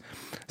use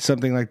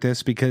something like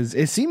this, because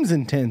it seems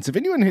intense. If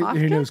anyone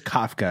who knows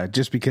Kafka,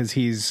 just because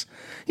he's,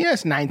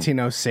 it's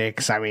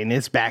 1906.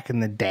 It's back in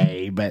the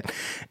day, but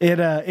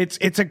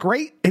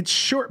it's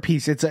short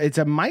piece. It's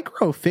a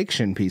micro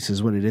fiction piece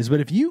is what it is. But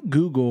if you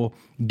Google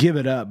 "Give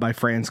It Up" by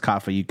Franz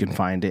Kafka, you can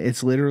find it.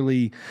 It's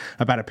literally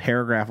about a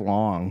paragraph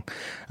long.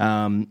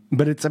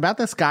 But it's about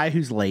this guy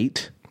who's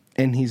late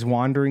and he's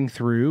wandering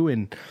through,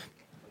 and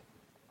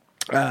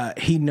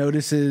he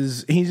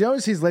notices he's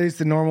late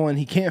to normal and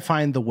he can't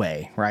find the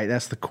way, right?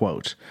 That's the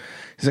quote.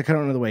 He's like, I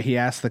don't know the way. He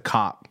asks the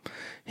cop.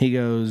 He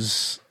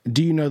goes,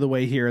 do you know the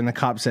way here? And the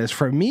cop says,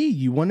 for me,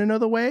 you want to know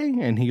the way?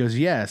 And he goes,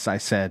 yes, I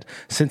said,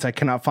 since I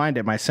cannot find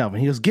it myself. And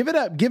he goes, give it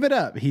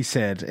up, he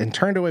said, and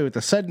turned away with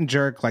a sudden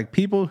jerk, like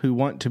people who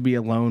want to be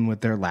alone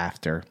with their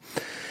laughter.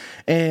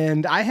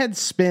 And I had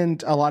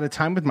spent a lot of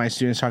time with my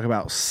students talking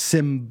about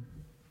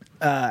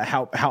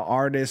how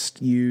artists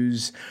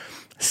use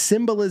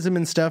symbolism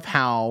and stuff,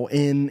 how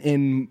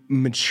in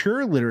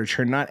mature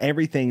literature, not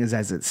everything is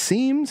as it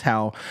seems,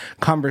 how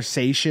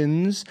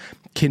conversations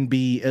can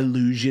be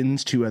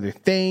allusions to other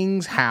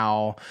things,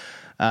 how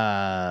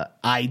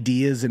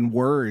ideas and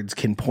words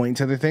can point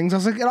to other things. I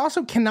was like, it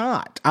also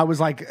cannot. I was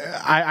like,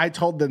 I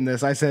told them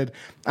this. I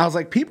was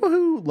like, people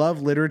who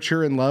love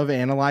literature and love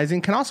analyzing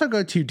can also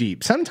go too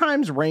deep.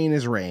 Sometimes rain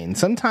is rain.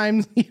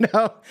 Sometimes,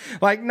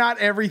 like not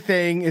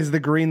everything is the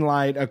green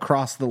light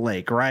across the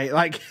lake, right?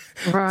 Like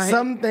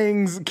some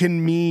things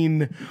can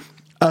mean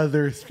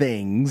other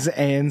things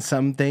and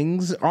some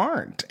things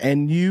aren't.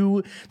 And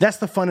that's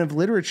the fun of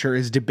literature,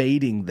 is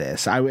debating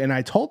this.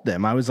 I told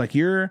them, I was like,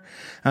 and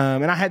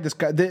I had this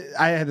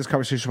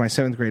conversation with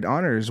my 7th grade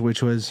honors,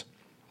 which was,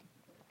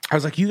 I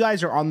was like, you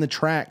guys are on the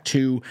track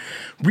to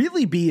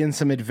really be in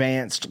some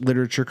advanced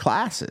literature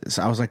classes.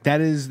 I was like,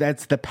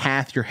 that's the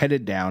path you're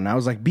headed down. I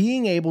was like,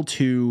 being able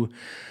to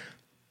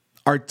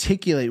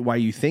articulate why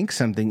you think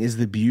something is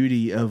the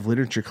beauty of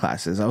literature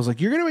classes. I was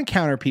like, you're going to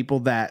encounter people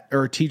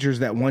or teachers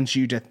that want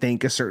you to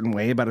think a certain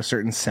way about a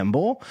certain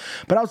symbol.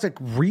 But I was like,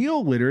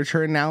 real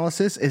literature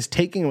analysis is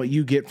taking what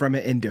you get from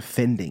it and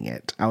defending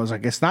it. I was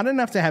like, it's not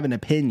enough to have an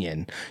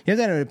opinion. You have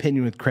to have an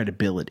opinion with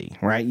credibility,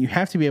 right? You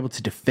have to be able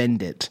to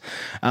defend it.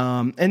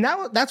 And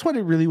that's what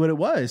it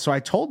was. So I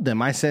told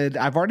them, I said,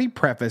 I've already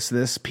prefaced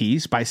this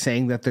piece by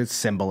saying that there's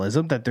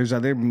symbolism, that there's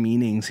other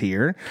meanings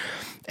here.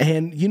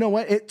 And you know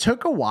what? It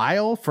took a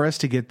while for us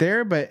to get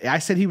there, but I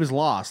said he was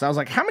lost. I was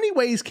like, how many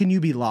ways can you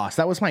be lost?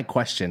 That was my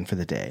question for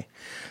the day.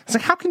 It's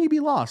like, how can you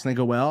be lost? And they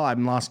go, well,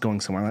 I'm lost going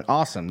somewhere. I'm like,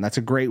 awesome. That's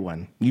a great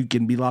one. You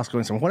can be lost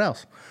going somewhere. What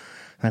else?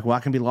 I'm like, well, I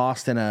can be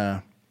lost in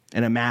a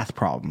math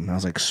problem. And I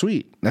was like,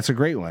 sweet. That's a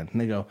great one. And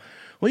they go,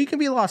 well, you can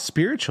be lost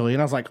spiritually.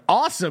 And I was like,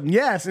 awesome.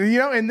 Yes.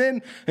 And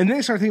then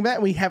I started thinking about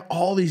it. We have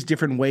all these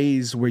different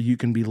ways where you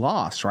can be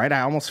lost, right? I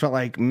almost felt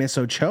like Miss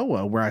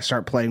Ochoa, where I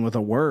start playing with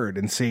a word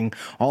and seeing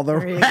all the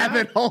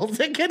rabbit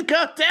holes it could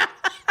go down.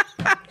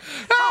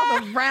 All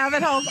the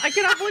rabbit holes. I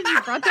cannot believe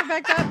you brought that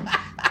back up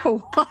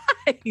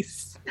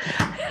twice.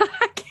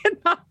 I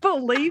cannot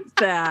believe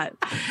that.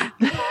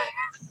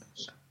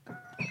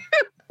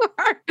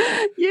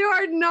 You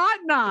are not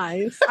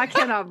nice. I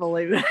cannot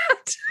believe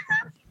that.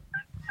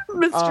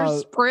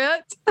 Mr.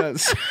 Sprint.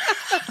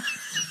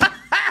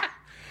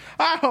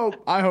 I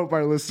hope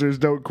our listeners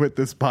don't quit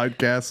this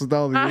podcast with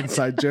all the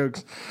inside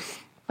jokes.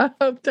 I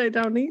hope they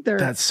don't either.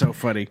 That's so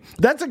funny.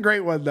 That's a great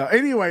one, though.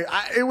 Anyway,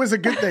 it was a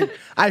good thing.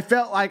 I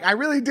felt like I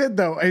really did,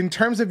 though, in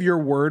terms of your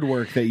word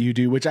work that you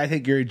do, which I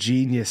think you're a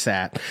genius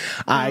at.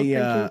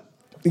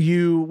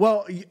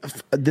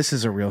 This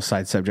is a real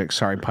side subject.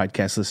 Sorry,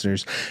 podcast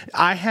listeners.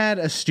 I had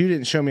a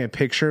student show me a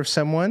picture of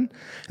someone,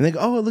 and they go,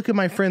 "Oh, look at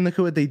my friend. Look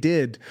at what they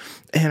did."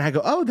 And I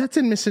go, "Oh, that's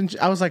in Miss."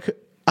 I was like,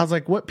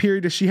 "What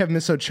period does she have,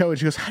 Miss Ochoa?" And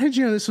she goes, "How did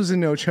you know this was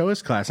in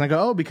Ochoa's class?" And I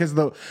go, "Oh, because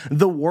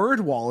the word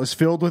wall is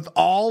filled with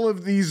all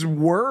of these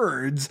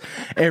words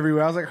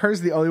everywhere." I was like,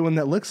 "Hers the only one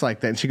that looks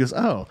like that." And she goes,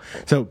 "Oh,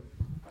 so."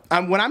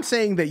 When I'm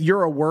saying that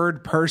you're a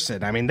word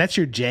person, I mean, that's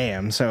your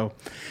jam. So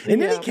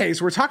in any case,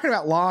 we're talking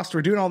about Lost.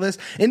 We're doing all this.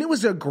 And it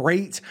was a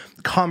great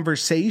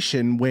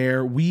conversation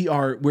where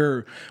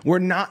we're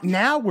not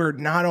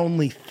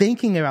only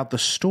thinking about the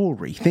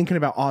story, thinking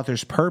about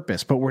author's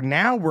purpose, but we're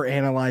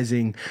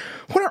analyzing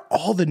what are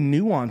all the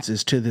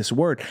nuances to this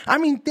word. I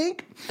mean,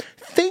 think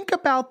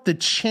about the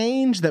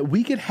change that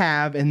we could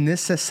have in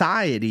this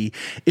society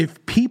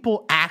if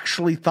people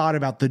actually thought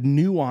about the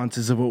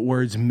nuances of what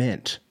words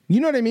meant. You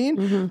know what I mean?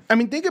 Mm-hmm. I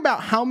mean, think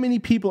about how many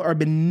people are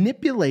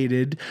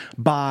manipulated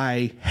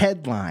by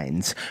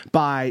headlines,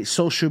 by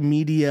social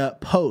media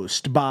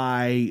posts,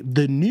 by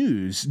the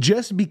news,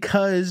 just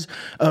because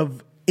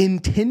of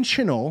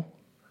intentional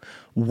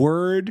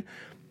word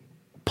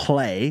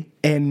play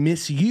and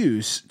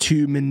misuse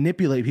to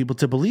manipulate people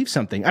to believe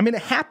something. I mean,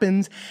 it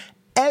happens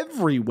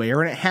everywhere,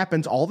 and it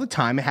happens all the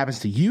time. It happens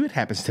to you. It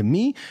happens to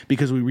me,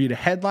 because we read a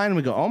headline and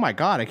we go, "Oh my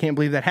God, I can't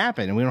believe that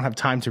happened." And we don't have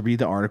time to read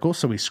the article,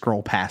 so we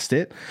scroll past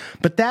it.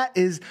 But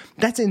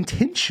that's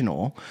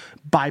intentional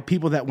by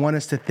people that want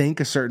us to think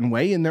a certain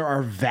way. And there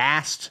are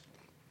vast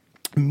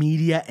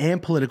media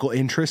and political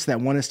interests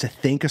that want us to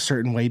think a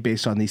certain way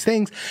based on these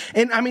things.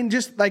 And I mean,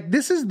 just like,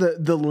 this is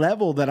the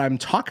level that I'm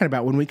talking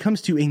about when it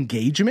comes to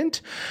engagement.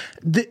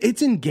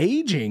 It's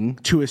engaging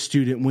to a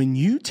student when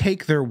you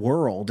take their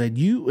world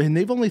and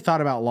they've only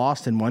thought about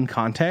Lost in one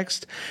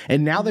context,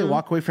 and now they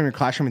walk away from your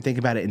classroom and think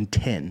about it in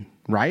 10,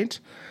 right?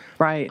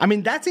 Right. I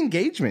mean, that's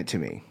engagement to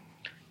me.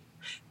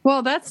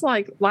 Well, that's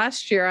like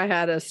last year I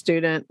had a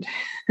student,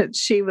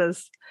 she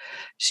was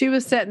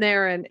sitting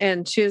there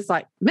and she was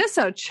like, "Miss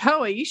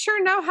Ochoa, you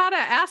sure know how to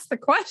ask the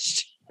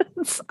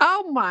questions."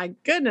 Oh my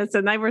goodness.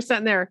 And they were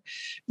sitting there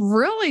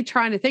really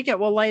trying to think it.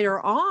 Well, later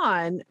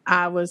on,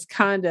 I was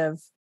kind of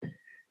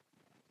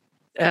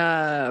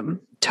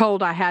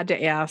told I had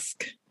to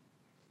ask,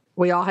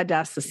 we all had to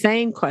ask the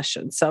same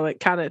question. So it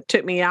kind of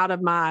took me out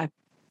of my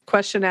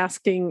question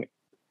asking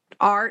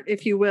art,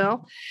 if you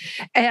will.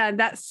 And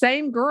that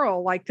same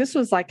girl, like, this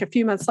was like a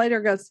few months later,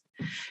 goes,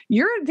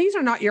 "These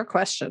are not your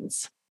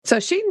questions." So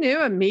she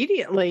knew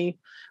immediately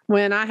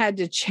when I had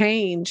to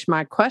change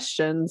my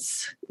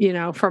questions,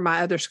 for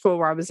my other school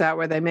where I was at,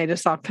 where they made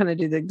us all kind of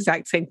do the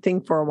exact same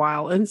thing for a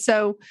while. And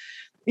so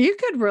you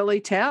could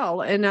really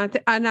tell. And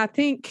I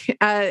think,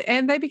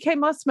 and they became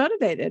less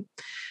motivated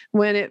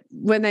when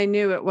they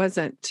knew it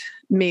wasn't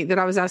me, that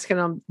I was asking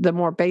them the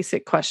more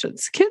basic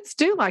questions. Kids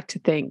do like to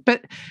think.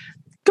 But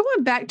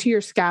going back to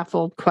your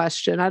scaffold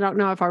question, I don't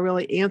know if I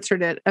really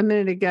answered it a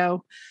minute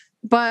ago,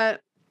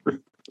 but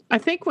I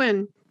think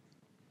when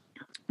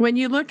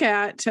you look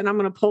at, and I'm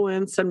going to pull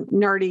in some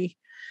nerdy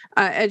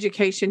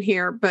education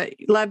here, but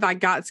Lev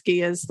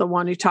Vygotsky is the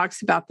one who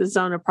talks about the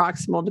zone of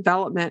proximal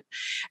development.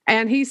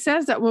 And he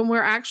says that when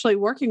we're actually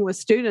working with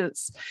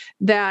students,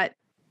 that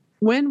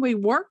when we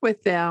work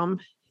with them,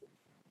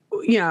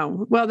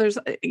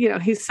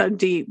 he's so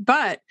deep,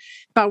 but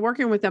by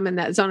working with them in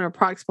that zone of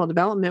proximal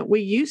development,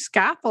 we use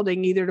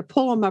scaffolding either to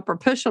pull them up or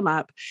push them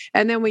up.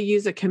 And then we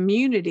use a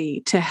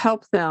community to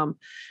help them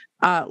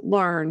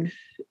learn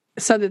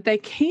so that they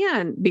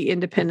can be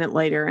independent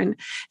later. And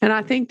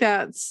I think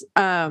that's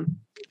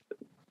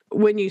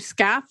when you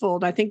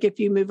scaffold, I think if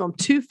you move them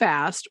too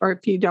fast or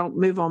if you don't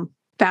move them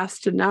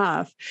fast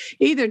enough,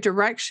 either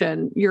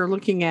direction, you're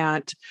looking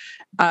at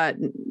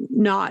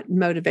not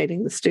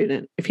motivating the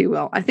student, if you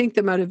will. I think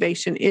the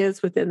motivation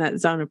is within that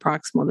zone of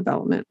proximal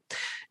development.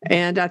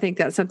 And I think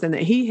that's something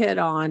that he hit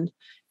on.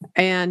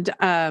 And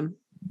I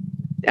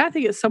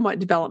think it's somewhat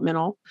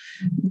developmental,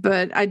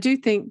 but I do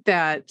think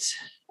that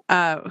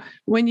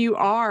when you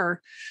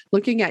are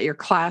looking at your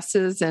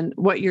classes and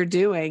what you're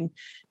doing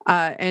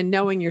and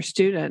knowing your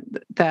student,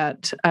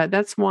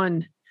 that's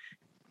one,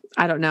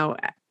 I don't know,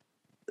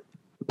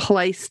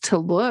 place to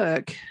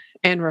look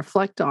and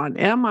reflect on.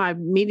 Am I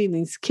meeting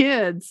these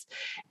kids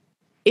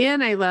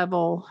in a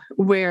level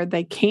where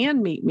they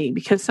can meet me?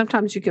 Because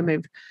sometimes you can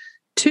move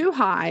too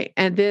high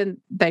and then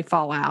they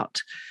fall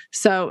out.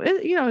 So,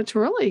 it's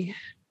really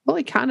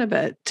kind of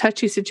a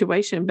touchy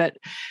situation. But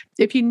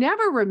if you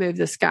never remove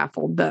the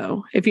scaffold,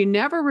 then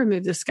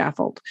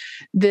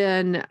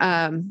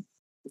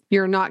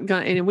you're not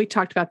going to, and we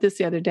talked about this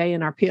the other day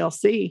in our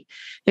PLC.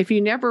 If you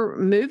never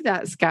move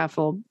that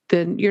scaffold,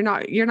 then you're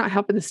not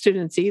helping the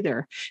students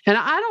either.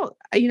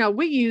 And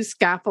we use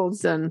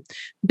scaffolds and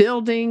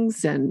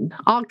buildings and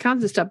all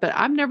kinds of stuff, but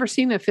I've never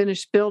seen a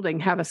finished building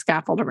have a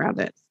scaffold around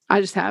it.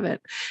 I just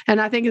haven't.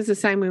 And I think it's the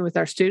same way with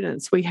our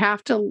students. We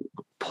have to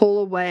pull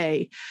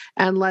away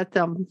and let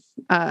them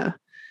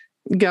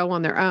go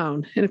on their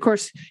own. And of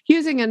course,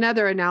 using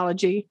another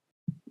analogy,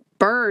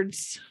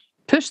 birds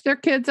push their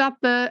kids out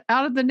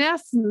of the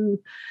nest and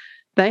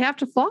they have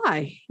to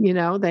fly,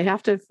 they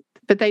have to,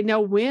 but they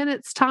know when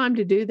it's time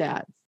to do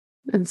that.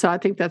 And so I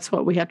think that's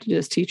what we have to do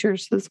as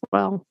teachers as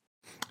well.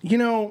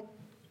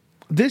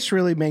 This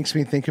really makes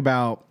me think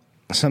about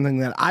something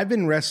that I've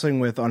been wrestling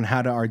with on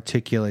how to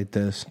articulate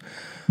this,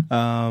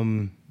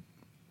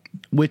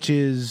 which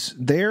is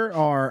there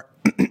are,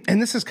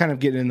 and this is kind of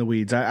getting in the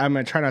weeds. I'm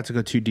going to try not to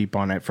go too deep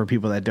on it for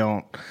people that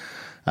don't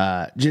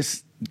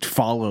just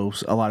follow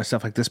a lot of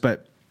stuff like this,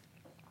 but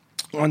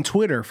on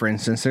Twitter, for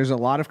instance, there's a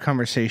lot of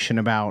conversation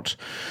about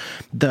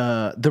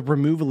the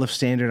removal of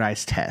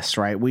standardized tests,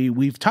 right?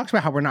 We've talked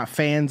about how we're not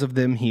fans of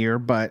them here,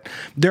 but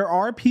there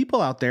are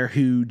people out there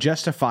who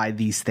justify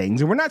these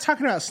things. And we're not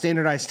talking about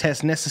standardized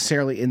tests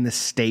necessarily in the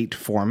state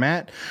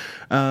format.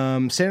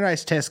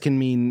 Standardized tests can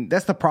mean,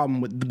 that's the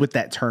problem with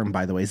that term,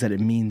 by the way, is that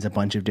it means a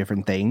bunch of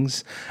different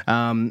things.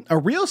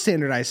 A real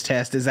standardized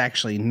test is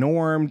actually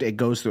normed. It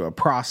goes through a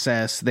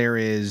process. There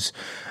is...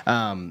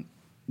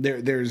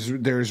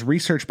 There's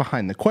research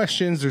behind the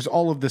questions. There's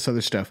all of this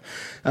other stuff.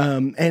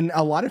 And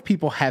a lot of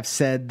people have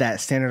said that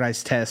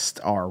standardized tests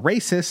are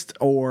racist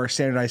or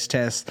standardized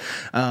tests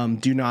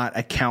do not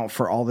account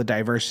for all the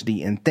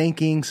diversity in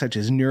thinking, such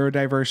as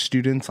neurodiverse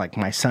students, like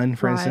my son,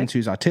 for instance,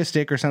 who's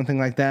autistic or something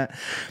like that.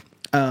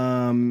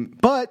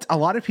 But a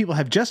lot of people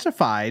have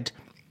justified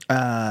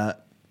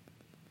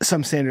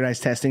some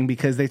standardized testing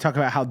because they talk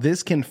about how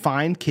this can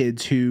find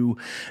kids who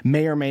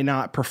may or may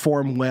not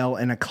perform well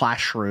in a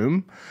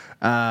classroom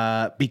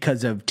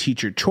because of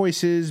teacher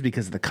choices,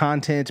 because of the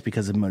content,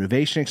 because of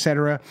motivation,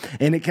 etc.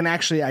 And it can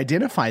actually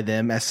identify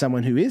them as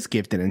someone who is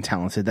gifted and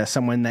talented, as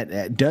someone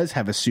that does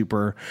have a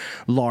super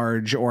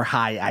large or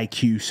high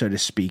IQ, so to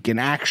speak, and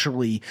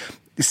actually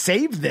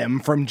save them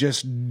from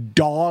just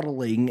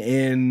dawdling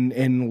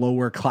in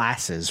lower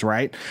classes,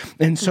 right?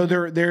 And so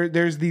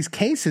there's these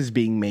cases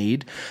being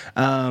made,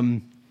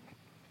 and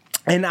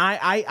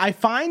I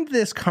find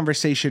this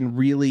conversation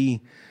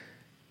really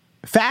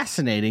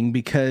fascinating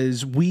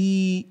because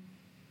we,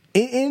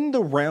 in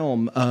the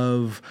realm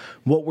of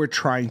what we're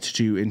trying to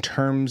do in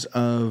terms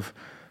of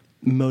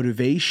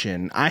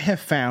motivation, I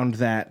have found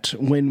that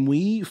when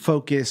we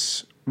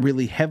focus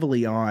really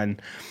heavily on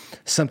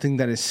something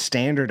that is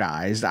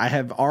standardized, I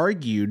have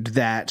argued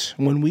that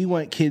when we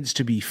want kids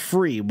to be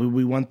free, when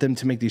we want them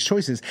to make these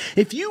choices,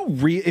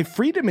 if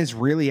freedom is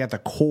really at the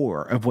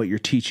core of what you're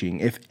teaching,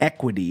 if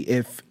equity,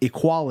 if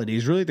equality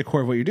is really the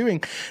core of what you're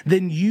doing,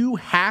 then you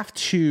have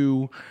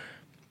to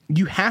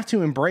you have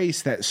to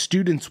embrace that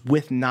students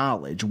with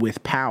knowledge,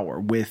 with power,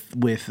 with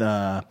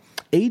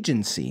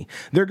agency,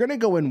 they're going to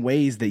go in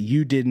ways that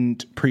you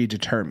didn't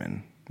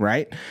predetermine.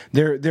 Right?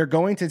 They're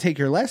going to take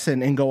your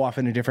lesson and go off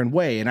in a different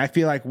way. And I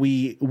feel like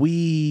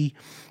we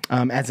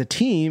as a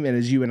team, and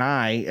as you and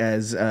I,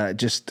 as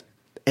just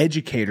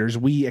educators,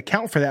 we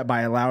account for that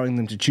by allowing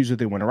them to choose what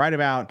they want to write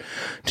about,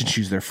 to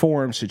choose their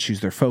forms, to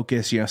choose their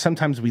focus.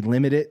 Sometimes we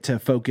limit it to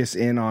focus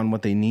in on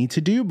what they need to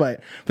do,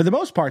 but for the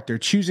most part, they're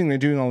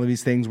doing all of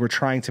these things. We're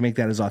trying to make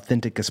that as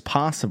authentic as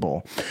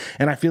possible.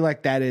 And I feel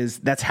like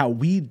that's how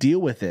we deal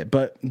with it.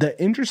 But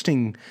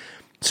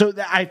so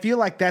I feel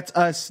like that's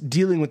us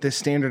dealing with this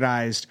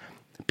standardized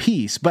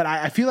piece. But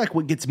I feel like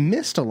what gets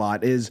missed a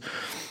lot is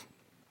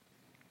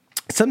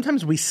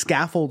sometimes we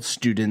scaffold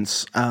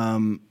students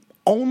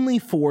only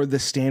for the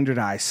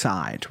standardized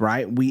side,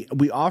 right?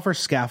 We offer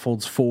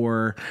scaffolds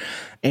for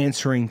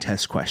answering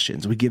test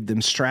questions. We give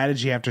them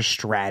strategy after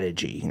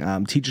strategy.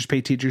 Teachers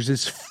Pay Teachers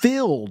is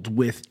filled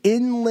with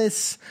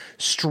endless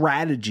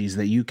strategies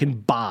that you can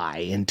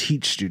buy and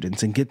teach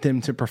students and get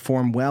them to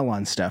perform well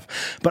on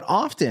stuff. But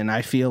often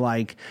I feel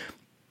like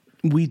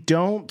I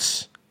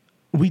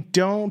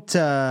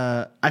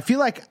feel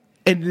like,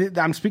 and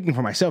I'm speaking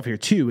for myself here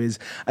too, is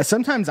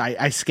sometimes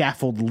I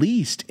scaffold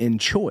least in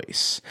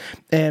choice.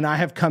 And I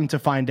have come to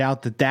find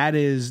out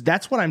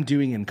that's what I'm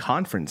doing in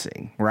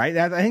conferencing, right?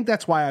 I think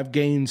that's why I've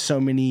gained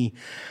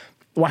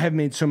why I have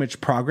made so much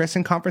progress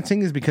in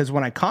conferencing is because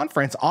when I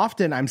conference,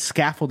 often I'm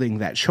scaffolding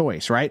that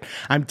choice, right?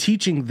 I'm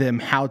teaching them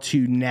how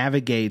to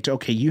navigate,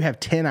 okay, you have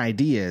 10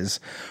 ideas,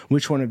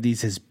 which one of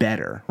these is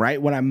better, right?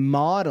 When I'm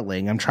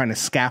modeling, I'm trying to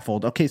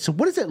scaffold, okay, so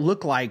what does it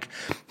look like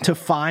to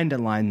find a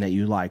line that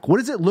you like? What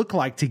does it look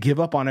like to give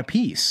up on a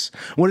piece?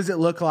 What does it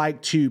look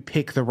like to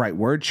pick the right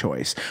word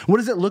choice? What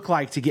does it look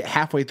like to get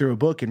halfway through a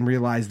book and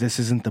realize this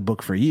isn't the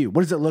book for you?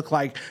 What does it look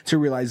like to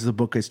realize the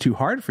book is too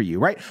hard for you,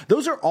 right?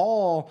 Those are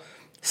all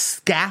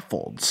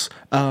scaffolds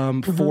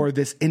for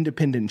this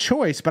independent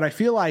choice. But I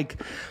feel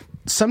like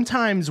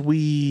sometimes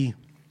we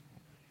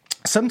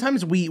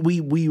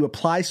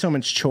apply so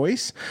much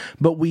choice,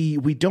 but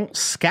we don't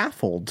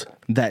scaffold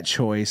that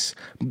choice.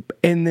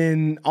 And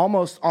then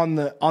almost on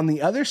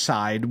the other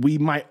side, we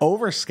might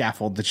over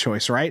scaffold the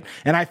choice, right?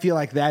 And I feel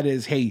like that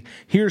is, hey,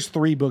 here's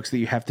 3 books that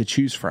you have to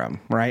choose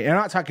from, right? And I'm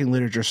not talking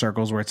literature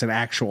circles where it's an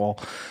actual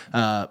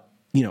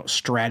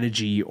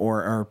strategy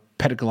or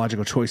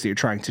pedagogical choice that you're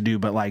trying to do,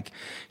 but like,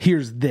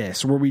 here's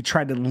this, where we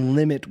try to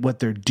limit what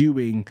they're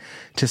doing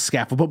to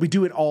scaffold, but we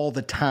do it all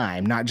the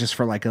time, not just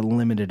for like a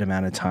limited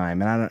amount of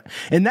time.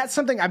 And that's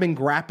something I've been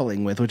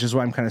grappling with, which is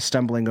why I'm kind of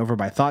stumbling over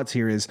my thoughts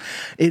here, is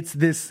it's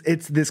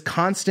this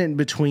constant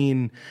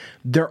between,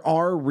 there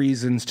are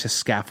reasons to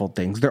scaffold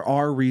things. There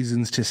are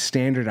reasons to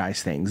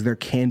standardize things. There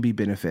can be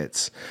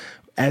benefits.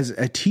 As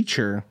a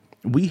teacher,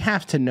 we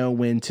have to know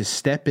when to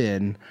step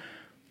in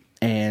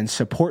and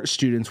support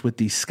students with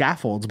these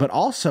scaffolds, but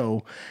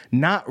also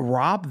not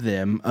rob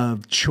them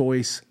of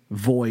choice,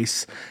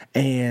 voice,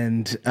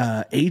 and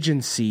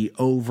agency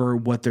over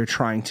what they're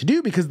trying to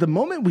do. Because the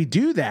moment we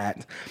do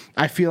that,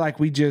 I feel like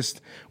we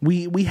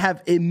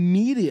have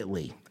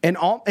immediately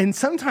and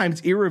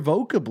sometimes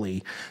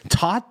irrevocably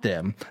taught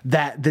them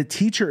that the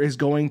teacher is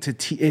going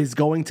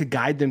to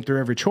guide them through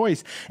every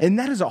choice, and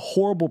that is a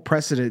horrible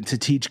precedent to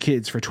teach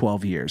kids for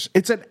 12 years.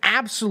 It's an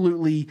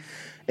absolutely.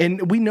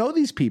 And we know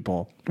these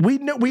people. We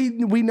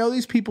know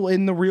these people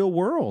in the real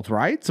world,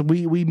 right? So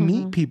we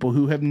meet people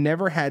who have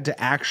never had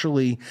to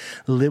actually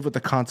live with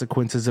the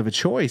consequences of a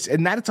choice.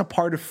 And that is a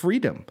part of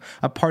freedom,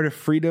 a part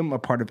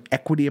of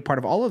equity, a part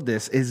of all of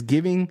this is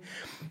giving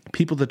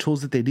people the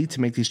tools that they need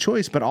to make these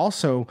choices, but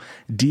also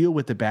deal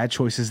with the bad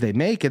choices they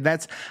make. And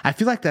I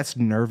feel like that's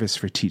nervous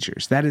for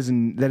teachers. That is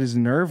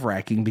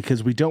nerve-wracking,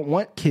 because we don't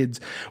want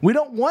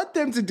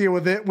them to deal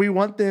with it. We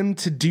want them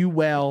to do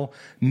well,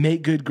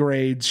 make good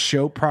grades,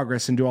 show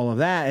progress, and do all of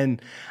that. And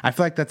I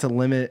feel like that's a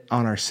limit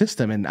on our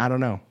system. And I don't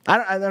know.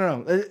 I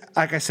don't know.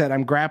 Like I said,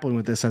 I'm grappling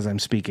with this as I'm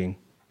speaking.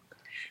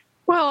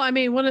 Well, I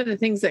mean, one of the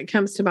things that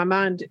comes to my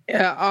mind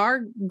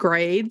are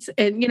grades.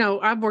 And,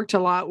 I've worked a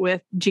lot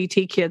with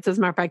GT kids. As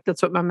a matter of fact,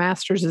 that's what my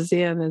master's is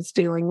in, is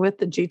dealing with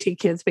the GT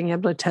kids, being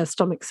able to test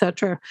them, et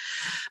cetera.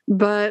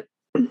 But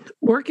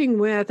working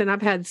with, and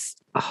I've had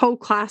whole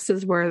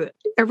classes where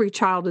every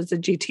child is a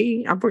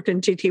GT. I've worked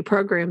in GT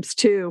programs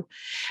too.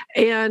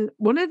 And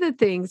one of the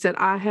things that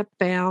I have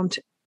found,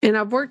 and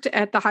I've worked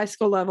at the high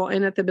school level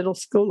and at the middle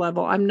school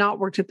level, I've not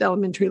worked at the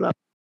elementary level.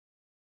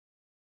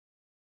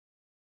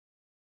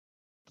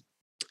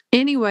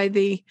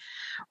 Anyway,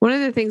 one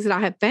of the things that I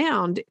have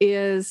found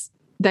is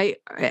they,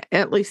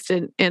 at least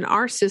in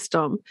our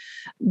system,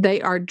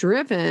 they are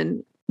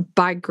driven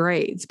by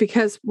grades,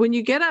 because when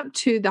you get up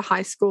to the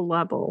high school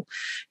level,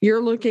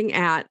 you're looking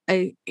at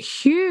a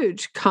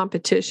huge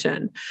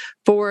competition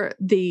for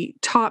the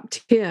top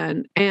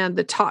 10 and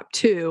the top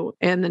 2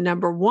 and the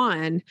number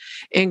 1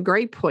 in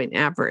grade point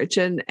average.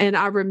 And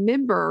I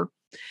remember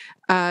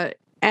at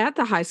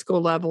the high school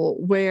level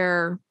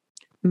where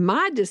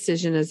my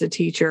decision as a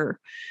teacher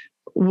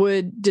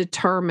would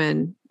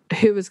determine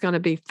who was going to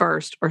be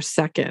first or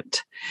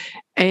second.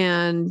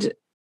 And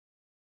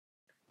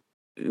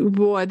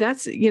boy,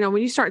 that's, when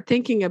you start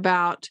thinking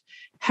about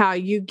how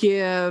you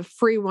give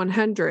free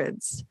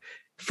 100s,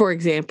 for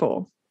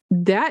example,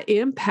 that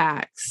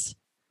impacts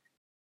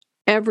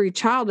every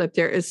child up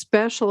there,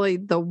 especially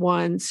the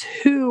ones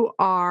who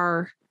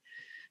are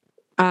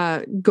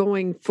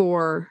going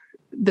for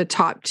the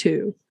top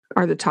 2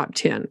 or the top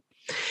 10.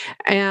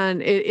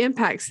 And it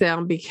impacts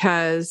them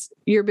because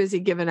you're busy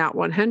giving out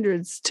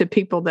 100s to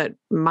people that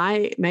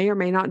may or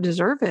may not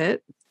deserve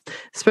it,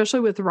 especially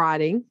with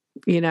writing,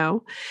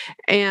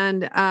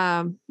 and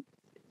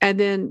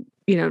then,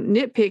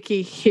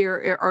 nitpicky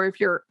here, or if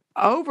you're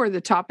over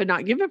the top and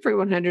not giving free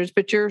 100s,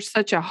 but you're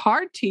such a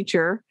hard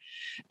teacher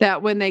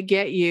that when they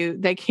get you,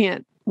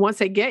 once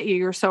they get you,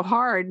 you're so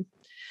hard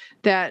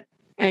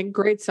and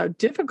grades so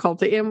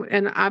difficult.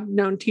 And I've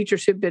known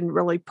teachers who've been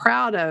really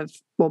proud of,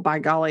 well, by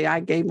golly, I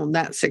gave them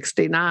that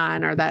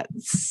 69 or that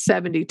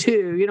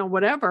 72,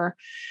 whatever.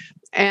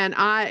 And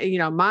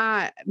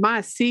my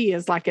C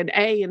is like an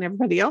A in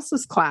everybody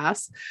else's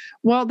class.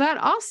 Well, that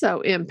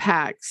also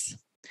impacts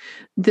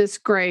this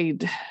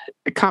grade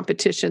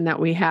competition that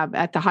we have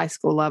at the high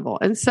school level.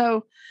 And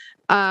so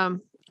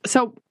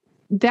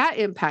that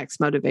impacts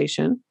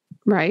motivation,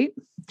 right?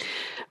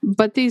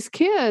 But these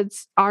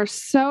kids are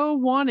so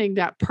wanting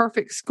that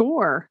perfect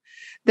score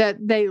that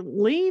they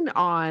lean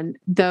on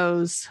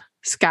those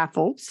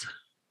scaffolds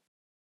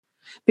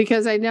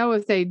because they know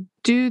if they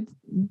do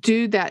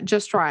that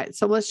just right.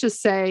 So let's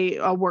just say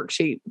a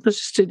worksheet. Let's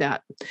just do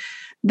that.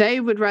 They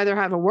would rather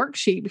have a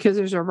worksheet because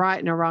there's a right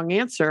and a wrong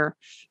answer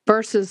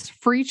versus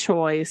free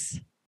choice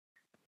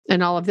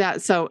and all of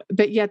that. So,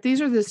 but yet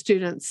these are the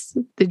students,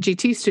 the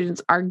GT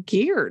students are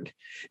geared.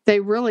 They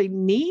really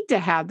need to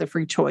have the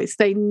free choice.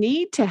 They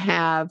need to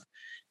have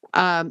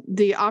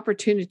the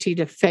opportunity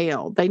to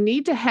fail. They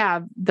need to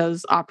have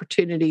those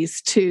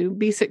opportunities to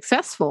be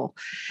successful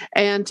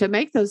and to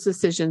make those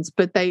decisions,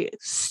 but they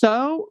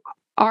so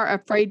are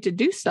afraid to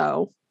do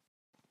so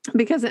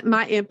because it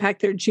might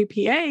impact their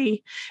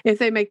GPA if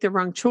they make the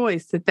wrong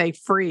choice, that they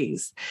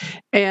freeze.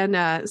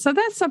 And so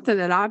that's something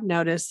that I've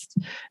noticed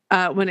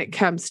when it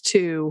comes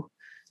to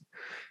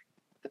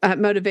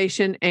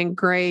motivation and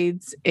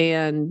grades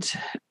and,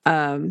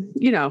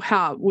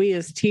 how we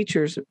as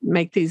teachers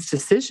make these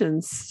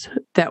decisions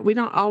that we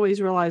don't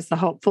always realize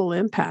the full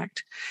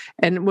impact.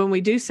 And when we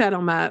do set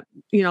them up,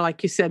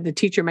 like you said, the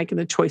teacher making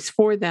the choice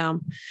for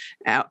them,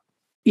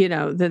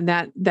 then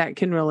that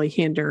can really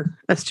hinder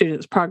a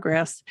student's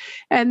progress.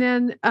 And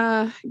then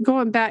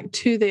going back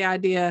to the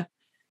idea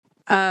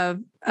of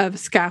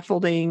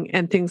scaffolding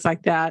and things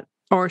like that,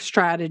 or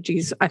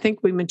strategies. I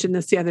think we mentioned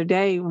this the other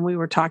day when we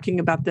were talking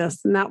about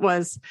this, and that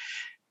was,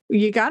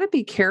 you got to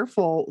be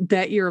careful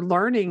that your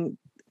learning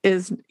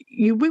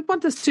we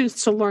want the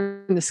students to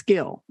learn the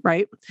skill,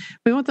 right?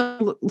 We want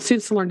the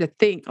students to learn to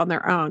think on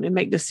their own and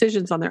make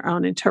decisions on their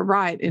own and to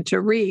write and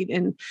to read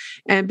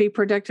and be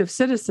productive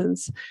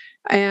citizens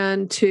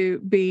and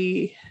to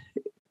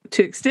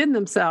extend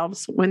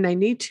themselves when they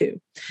need to.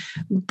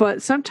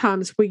 But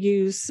sometimes we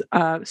use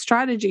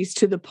strategies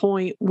to the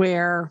point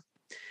where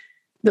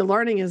the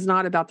learning is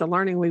not about the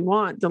learning we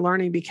want. The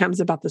learning becomes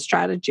about the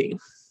strategy.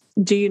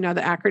 Do you know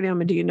the acronym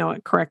and do you know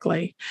it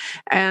correctly?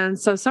 And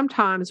so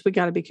sometimes we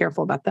got to be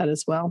careful about that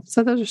as well.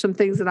 So those are some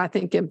things that I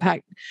think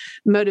impact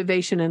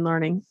motivation and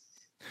learning.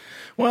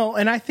 Well,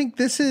 and I think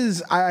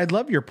I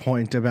love your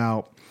point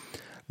about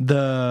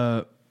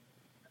how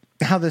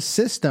the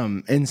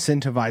system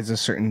incentivizes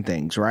certain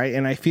things, right?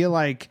 And I feel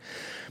like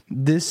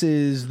this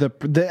is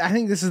I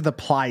think this is the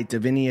plight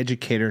of any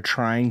educator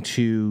trying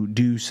to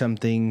do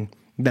something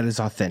that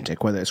is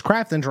authentic, whether it's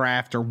craft and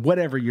draft or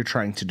whatever you're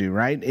trying to do,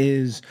 right?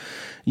 Is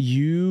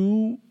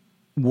you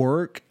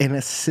work in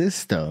a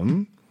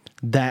system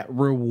that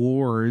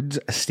rewards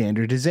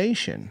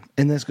standardization.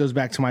 And this goes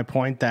back to my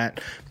point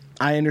that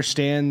I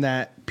understand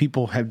that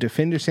people have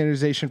defended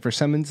standardization for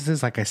some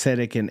instances. Like I said,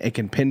 it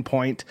can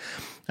pinpoint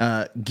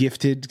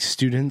gifted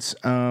students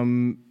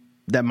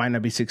that might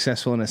not be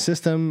successful in a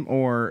system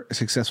or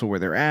successful where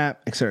they're at,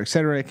 et cetera, et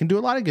cetera. It can do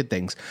a lot of good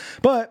things.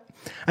 But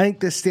I think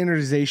this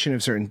standardization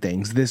of certain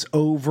things, this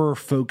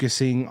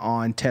over-focusing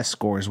on test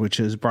scores, which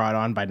is brought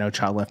on by No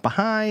Child Left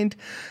Behind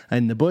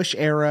in the Bush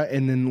era,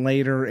 and then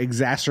later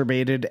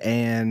exacerbated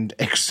and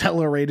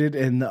accelerated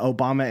in the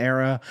Obama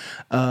era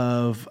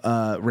of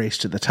Race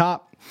to the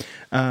Top,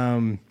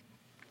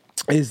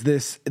 is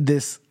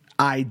this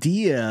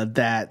idea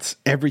that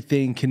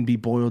everything can be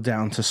boiled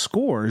down to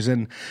scores.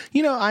 And,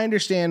 I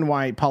understand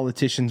why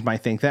politicians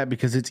might think that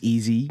because it's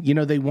easy.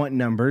 They want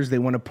numbers. They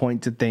want to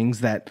point to things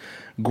that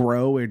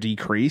grow or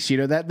decrease.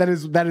 That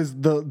is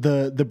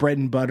the bread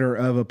and butter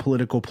of a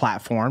political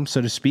platform,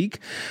 so to speak.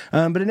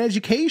 But in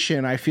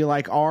education, I feel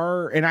like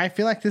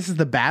this is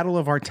the battle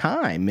of our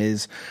time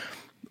is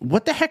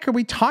what the heck are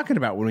we talking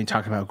about when we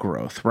talk about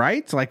growth,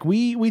 right? Like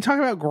we talk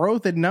about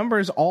growth in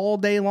numbers all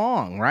day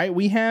long, right?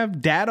 We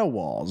have data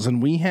walls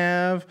and we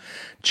have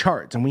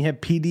charts and we have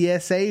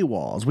PDSA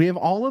walls. We have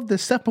all of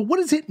this stuff, but what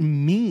does it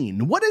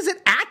mean? What does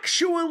it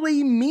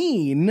actually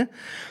mean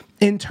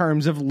in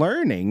terms of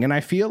learning? And I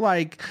feel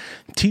like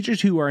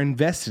teachers who are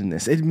invested in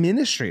this,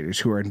 administrators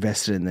who are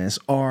invested in this,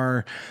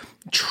 are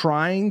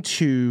trying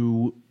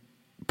to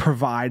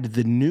provide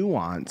the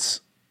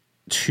nuance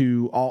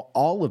to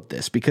all of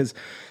this, because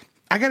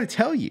I got to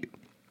tell you,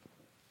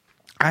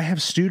 I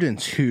have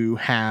students who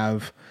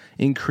have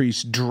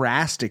increased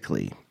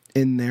drastically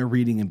in their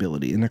reading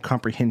ability, in their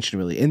comprehension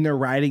ability, in their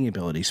writing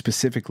ability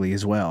specifically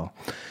as well,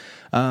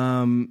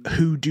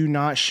 who do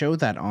not show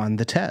that on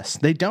the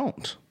test. They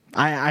don't.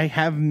 I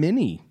have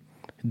many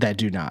that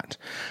do not.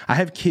 I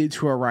have kids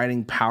who are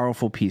writing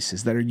powerful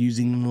pieces that are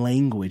using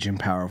language in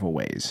powerful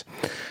ways.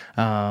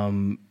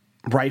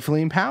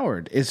 Rightfully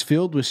Empowered is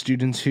filled with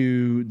students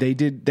who they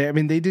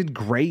did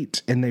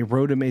great and they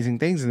wrote amazing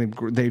things and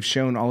they've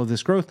shown all of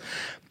this growth.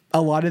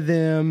 A lot of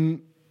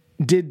them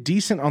did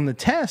decent on the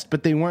test,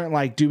 but they weren't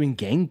like doing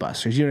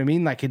gangbusters. You know what I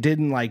mean? Like it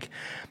didn't like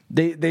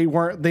they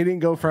didn't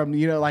go from,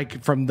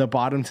 like from the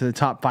bottom to the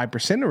top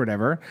 5% or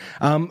whatever.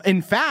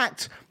 In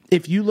fact,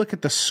 if you look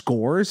at the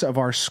scores of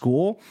our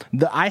school,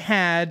 I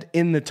had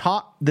in the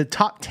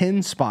top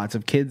 10 spots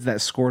of kids that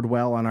scored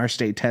well on our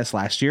state test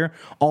last year,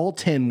 all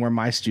 10 were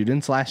my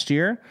students last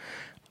year.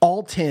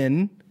 All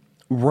 10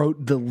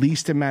 wrote the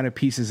least amount of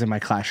pieces in my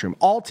classroom.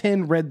 All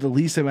 10 read the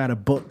least amount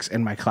of books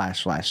in my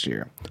class last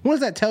year. What does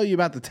that tell you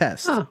about the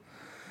test? Huh.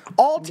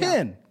 All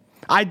 10. Yeah.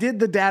 I did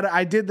the data.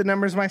 I did the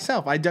numbers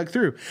myself. I dug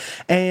through.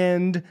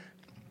 And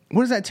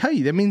what does that tell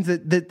you? That means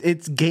that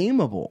it's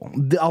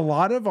gameable. A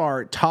lot of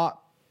our top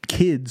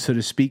kids, so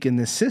to speak, in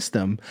this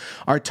system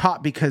are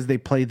taught because they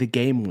play the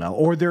game well,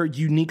 or they're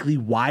uniquely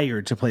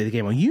wired to play the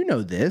game well. You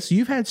know this.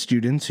 You've had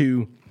students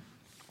who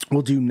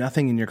will do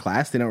nothing in your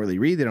class. They don't really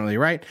read, they don't really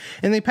write,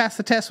 and they pass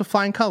the test with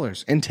flying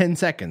colors in 10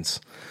 seconds,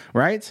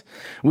 right?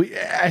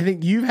 I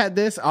think you've had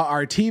this.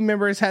 Our team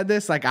members had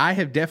this. Like I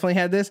have definitely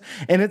had this.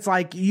 And it's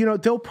like,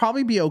 they'll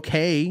probably be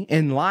okay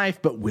in life,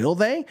 but will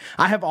they?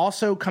 I have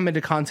also come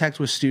into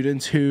contact with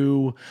students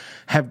who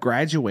have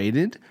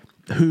graduated,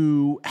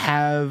 who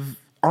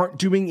aren't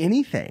doing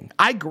anything.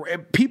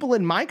 People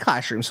in my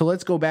classroom. So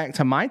let's go back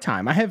to my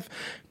time. I have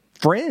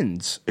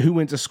friends who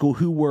went to school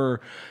who were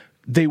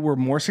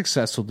more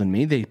successful than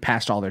me. They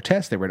passed all their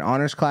tests. They were in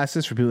honors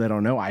classes. For people that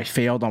don't know, I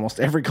failed almost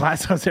every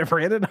class I was ever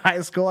in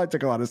high school. I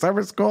took a lot of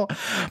summer school.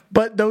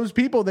 But those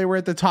people, they were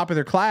at the top of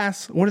their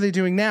class. What are they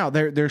doing now?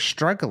 They're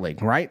struggling,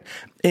 right?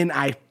 And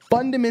I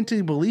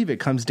fundamentally believe it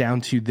comes down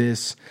to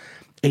this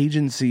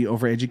agency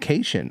over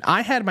education.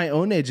 I had my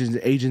own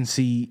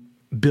agency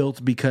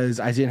built because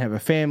I didn't have a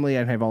family.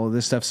 I didn't have all of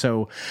this stuff.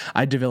 So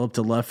I developed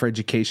a love for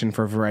education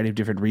for a variety of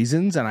different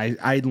reasons. And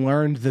I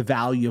learned the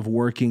value of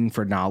working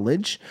for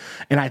knowledge.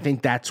 And I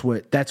think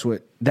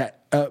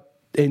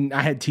and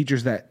I had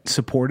teachers that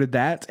supported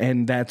that.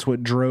 And that's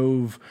what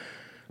drove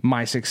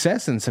my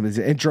success in some of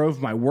it. It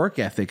drove my work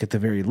ethic at the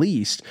very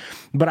least.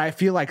 But I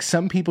feel like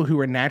some people who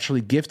are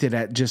naturally gifted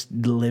at just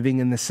living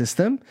in the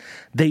system,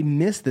 they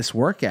miss this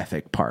work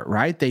ethic part,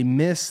 right? They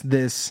miss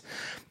this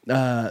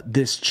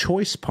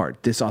choice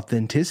part, this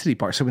authenticity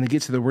part. So when they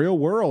get to the real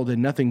world and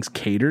nothing's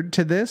catered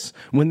to this,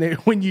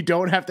 when you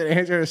don't have to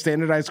answer a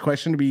standardized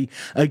question to be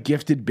a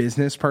gifted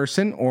business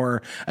person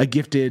or a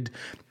gifted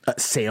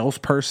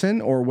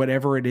salesperson or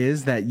whatever it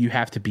is that you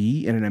have to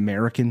be in an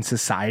American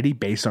society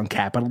based on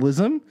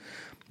capitalism,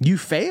 you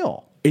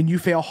fail. And you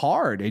fail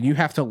hard, and you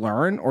have to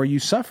learn or you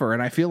suffer.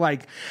 And I feel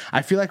like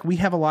we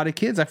have a lot of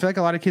kids. I feel like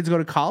a lot of kids go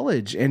to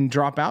college and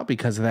drop out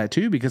because of that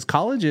too, because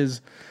college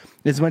is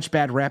as much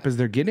bad rap as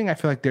they're getting. I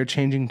feel like they're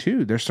changing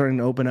too. They're starting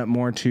to open up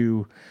more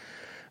to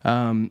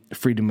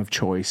freedom of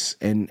choice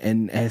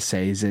and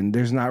essays, and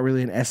there's not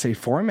really an essay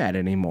format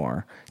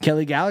anymore.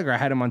 Kelly Gallagher, I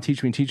had him on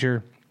Teach Me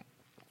Teacher,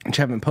 which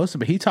I haven't posted,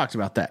 but he talks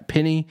about that.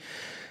 Penny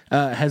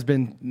has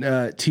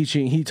been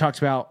teaching. He talks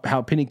about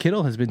how Penny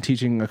Kittle has been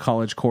teaching a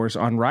college course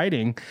on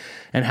writing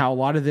and how a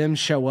lot of them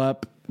show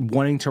up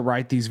wanting to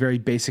write these very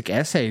basic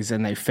essays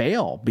and they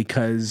fail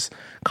because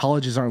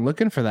colleges aren't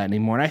looking for that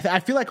anymore. And I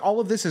feel like all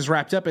of this is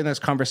wrapped up in this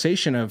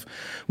conversation of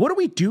what do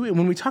we do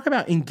when we talk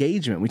about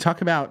engagement? We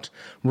talk about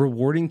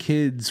rewarding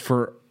kids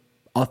for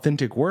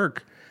authentic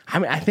work. I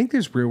mean, I think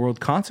there's real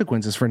world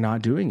consequences for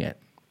not doing it.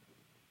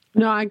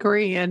 No, I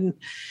agree. And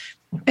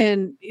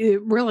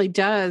it really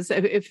does.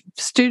 If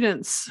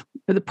students,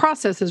 the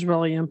process is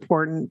really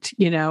important,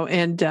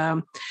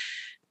 and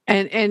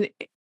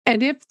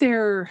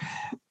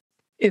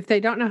if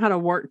they don't know how to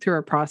work through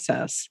a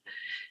process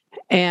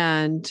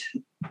and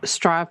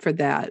strive for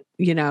that,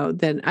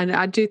 then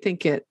I do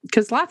think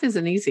because life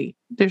isn't easy.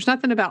 There's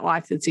nothing about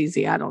life that's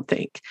easy, I don't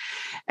think.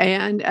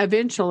 And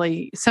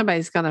eventually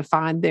somebody's going to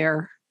find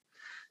their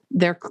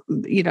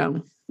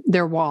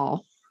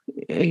wall,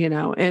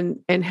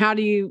 and how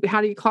do you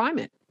climb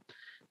it?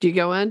 Do you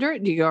go under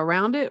it? Do you go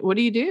around it? What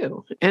do you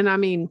do? And I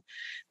mean,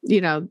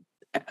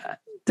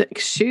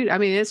 shoot, I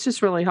mean, it's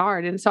just really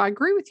hard. And so I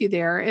agree with you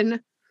there.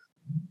 And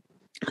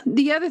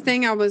the other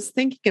thing I was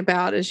thinking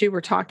about as you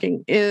were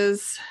talking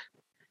is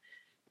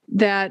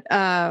that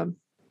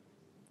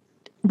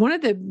one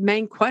of the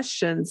main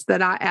questions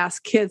that I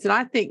ask kids that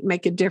I think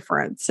make a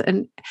difference,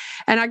 and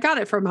I got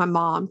it from my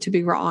mom, to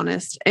be real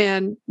honest.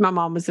 And my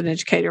mom was an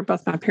educator.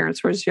 Both my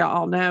parents were, as y'all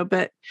all know.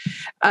 But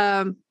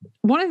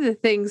one of the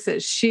things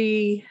that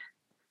she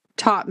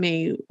taught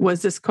me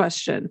was this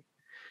question: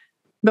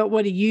 but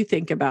what do you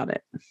think about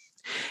it?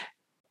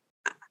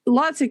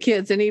 Lots of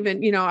kids, and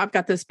even, I've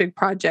got this big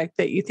project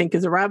that you think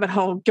is a rabbit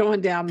hole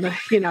going down the,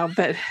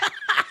 but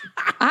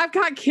I've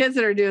got kids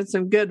that are doing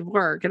some good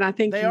work, and I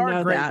think they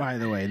are great, by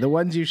the way. The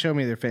ones you show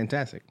me, they're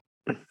fantastic.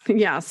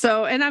 Yeah.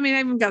 So, and I mean, I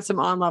even got some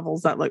on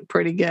levels that look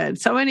pretty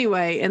good. So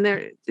anyway, and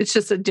it's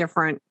just they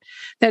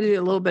do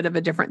a little bit of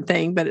a different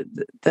thing, but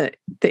the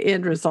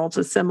end result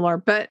is similar.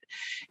 But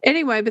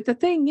anyway, but the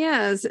thing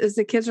is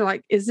the kids are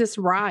like, is this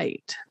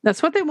right?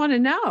 That's what they want to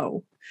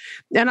know.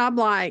 And I'm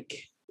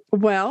like,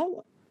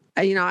 well,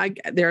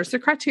 there's the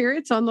criteria.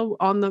 It's on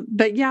the,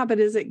 but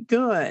is it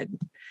good?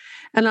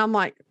 And I'm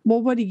like,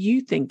 well, what do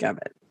you think of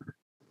it?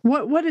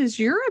 What is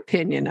your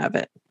opinion of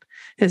it?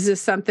 Is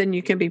this something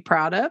you can be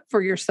proud of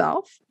for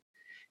yourself?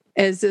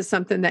 Is this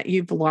something that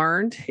you've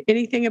learned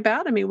anything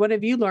about? I mean, what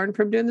have you learned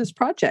from doing this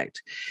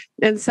project?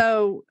 And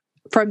so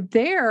from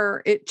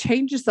there, it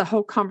changes the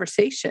whole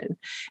conversation.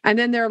 And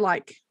then they're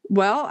like,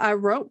 well, I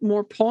wrote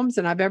more poems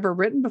than I've ever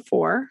written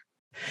before.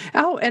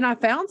 Oh, and I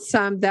found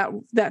some that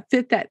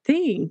fit that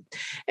theme.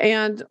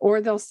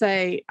 Or they'll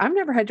say, I've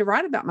never had to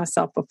write about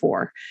myself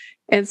before.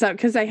 And so,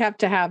 because they have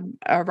to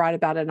write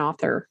about an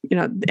author,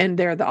 and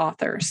they're the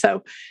author.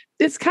 So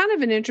it's kind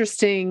of an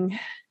interesting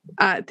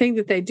thing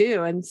that they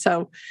do. And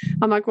so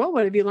I'm like, well,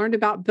 what have you learned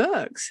about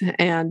books?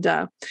 And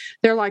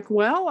they're like,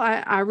 well,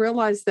 I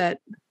realized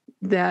that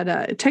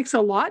it takes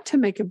a lot to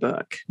make a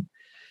book.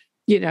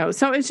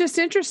 So it's just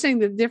interesting,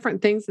 the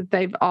different things that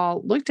they've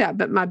all looked at.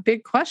 But my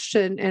big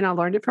question, and I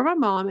learned it from my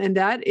mom, and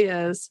that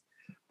is,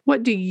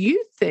 what do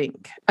you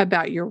think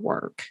about your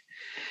work?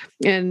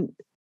 And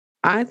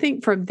I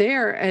think from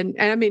there, and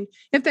I mean,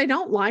 if they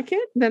don't like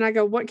it, then I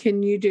go, what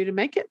can you do to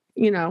make it,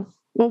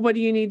 well, what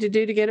do you need to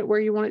do to get it where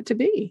you want it to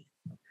be?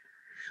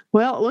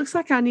 Well, it looks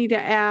like I need to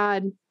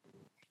add,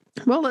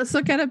 well, let's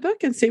look at a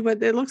book and see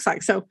what it looks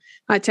like. So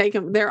I take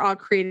them, they're all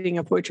creating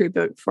a poetry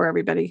book for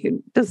everybody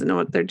who doesn't know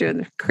what they're doing.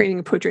 They're creating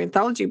a poetry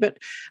anthology, but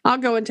I'll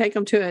go and take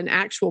them to an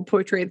actual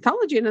poetry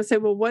anthology. And I say,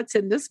 well, what's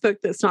in this book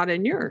that's not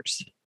in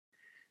yours?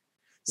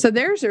 So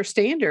there's their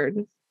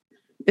standard.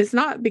 It's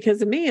not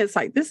because of me. It's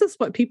like, this is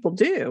what people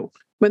do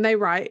when they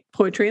write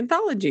poetry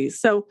anthologies.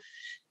 So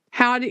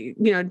how do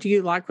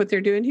you like what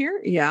they're doing here?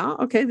 Yeah.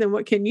 Okay. Then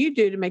what can you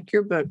do to make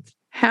your book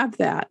have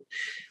that?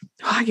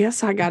 I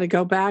guess I got to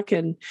go back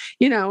and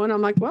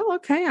I'm like, well,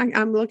 okay,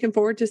 I'm looking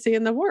forward to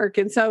seeing the work.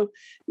 And so,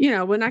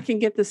 when I can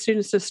get the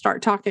students to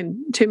start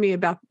talking to me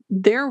about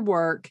their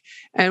work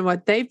and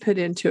what they put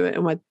into it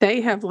and what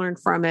they have learned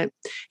from it,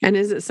 and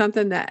is it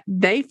something that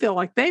they feel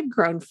like they've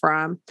grown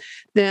from,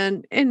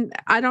 then, and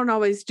I don't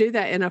always do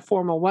that in a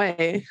formal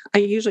way. I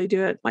usually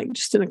do it like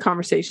just in a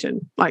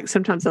conversation. Like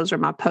sometimes those are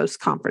my post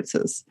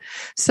conferences.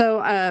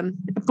 So,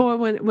 boy,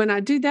 when I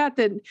do that,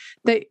 then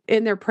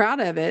they're proud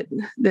of it,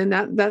 then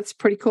that's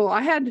pretty cool.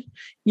 I had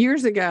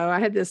years ago,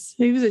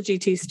 he was a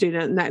GT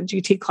student in that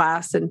GT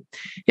class, and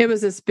it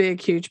was this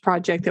big, huge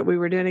project that we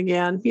were doing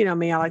again.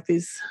 Me, I like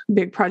these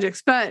big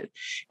projects, but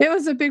it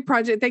was a big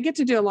project. They get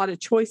to do a lot of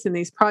choice in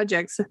these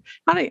projects.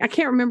 I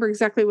can't remember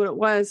exactly what it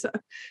was,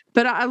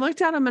 but I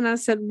looked at him and I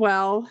said,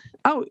 well,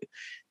 what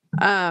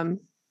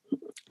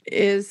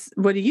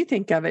do you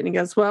think of it? And he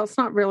goes, well, it's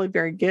not really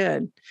very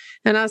good.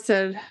 And I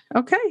said,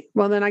 okay,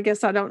 well, then I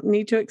guess I don't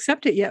need to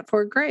accept it yet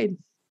for a grade.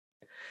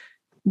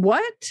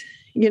 What?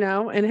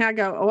 And I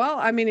go, well,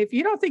 I mean, if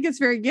you don't think it's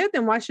very good,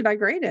 then why should I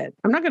grade it?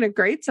 I'm not going to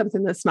grade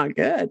something that's not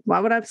good.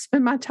 Why would I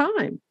spend my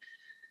time?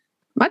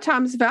 My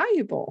time is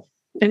valuable.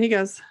 And he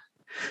goes,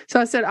 so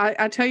I said,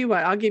 I tell you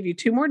what, I'll give you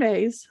 2 more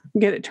days,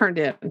 get it turned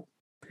in.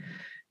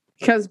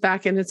 He comes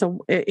back and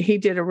he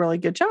did a really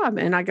good job.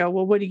 And I go,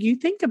 well, what do you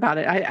think about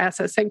it? I asked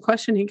that same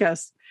question. He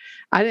goes,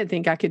 I didn't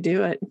think I could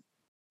do it.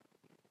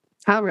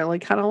 I really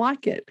kind of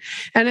like it.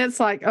 And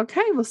it's like,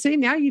 okay, well, see,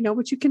 now you know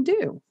what you can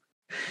do.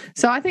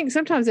 So I think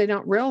sometimes they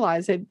don't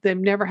realize they've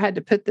never had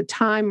to put the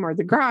time or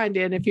the grind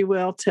in, if you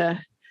will, to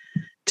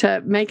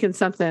making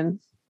something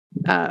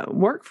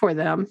work for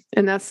them.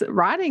 And that's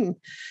writing.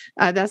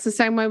 That's the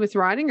same way with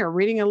writing or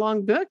reading a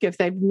long book. If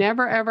they've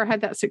never, ever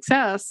had that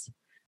success,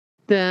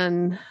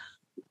 then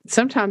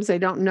sometimes they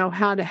don't know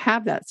how to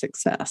have that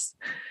success.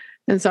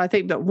 And so I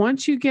think that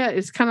once you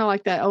it's kind of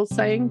like that old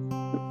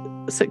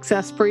saying,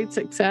 success breeds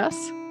success.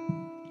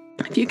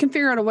 If you can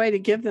figure out a way to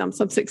give them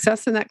some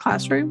success in that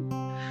classroom,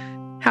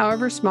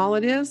 however small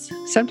it is,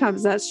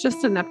 sometimes that's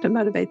just enough to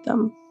motivate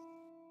them.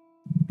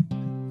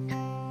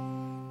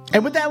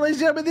 And with that, ladies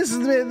and gentlemen, this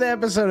has been the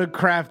episode of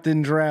Craft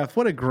and Draft.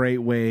 What a great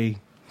way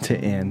to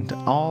end.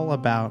 All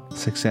about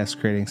success,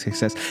 creating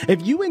success.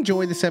 If you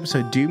enjoyed this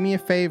episode, do me a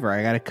favor.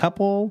 I got a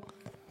couple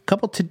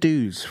couple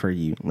to-dos for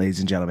you, ladies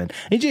and gentlemen.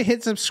 I need you to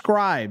hit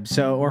subscribe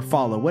or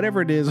follow, whatever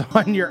it is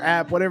on your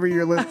app, whatever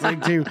you're listening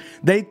to.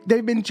 They've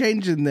been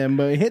changing them,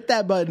 but hit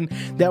that button.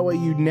 That way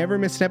you never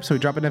miss an episode. We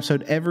drop an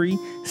episode every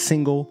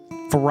single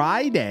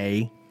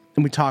Friday,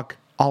 and we talk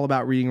all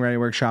about Reading Writing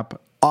Workshop,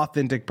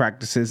 authentic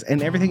practices,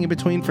 and everything in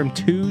between, from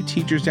 2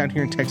 teachers down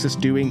here in Texas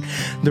doing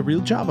the real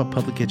job of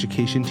public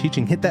education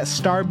teaching. Hit that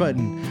star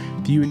button.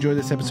 If you enjoy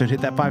this episode,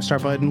 hit that 5-star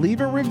button. Leave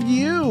a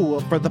review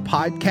for the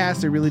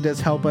podcast. It really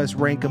does help us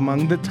rank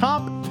among the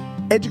top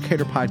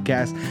educator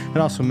podcasts. It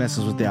also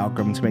messes with the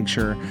algorithm to make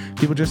sure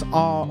people just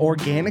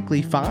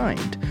organically find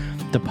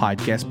the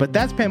podcast. But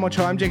that's Pam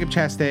Ochoa. I'm Jacob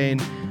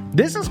Chastain.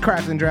 This is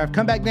Craft and Draft.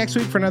 Come back next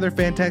week for another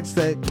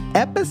fantastic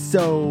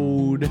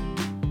episode.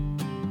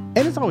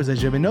 And as always,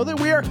 as you know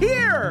that we are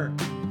here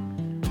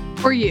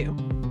for you.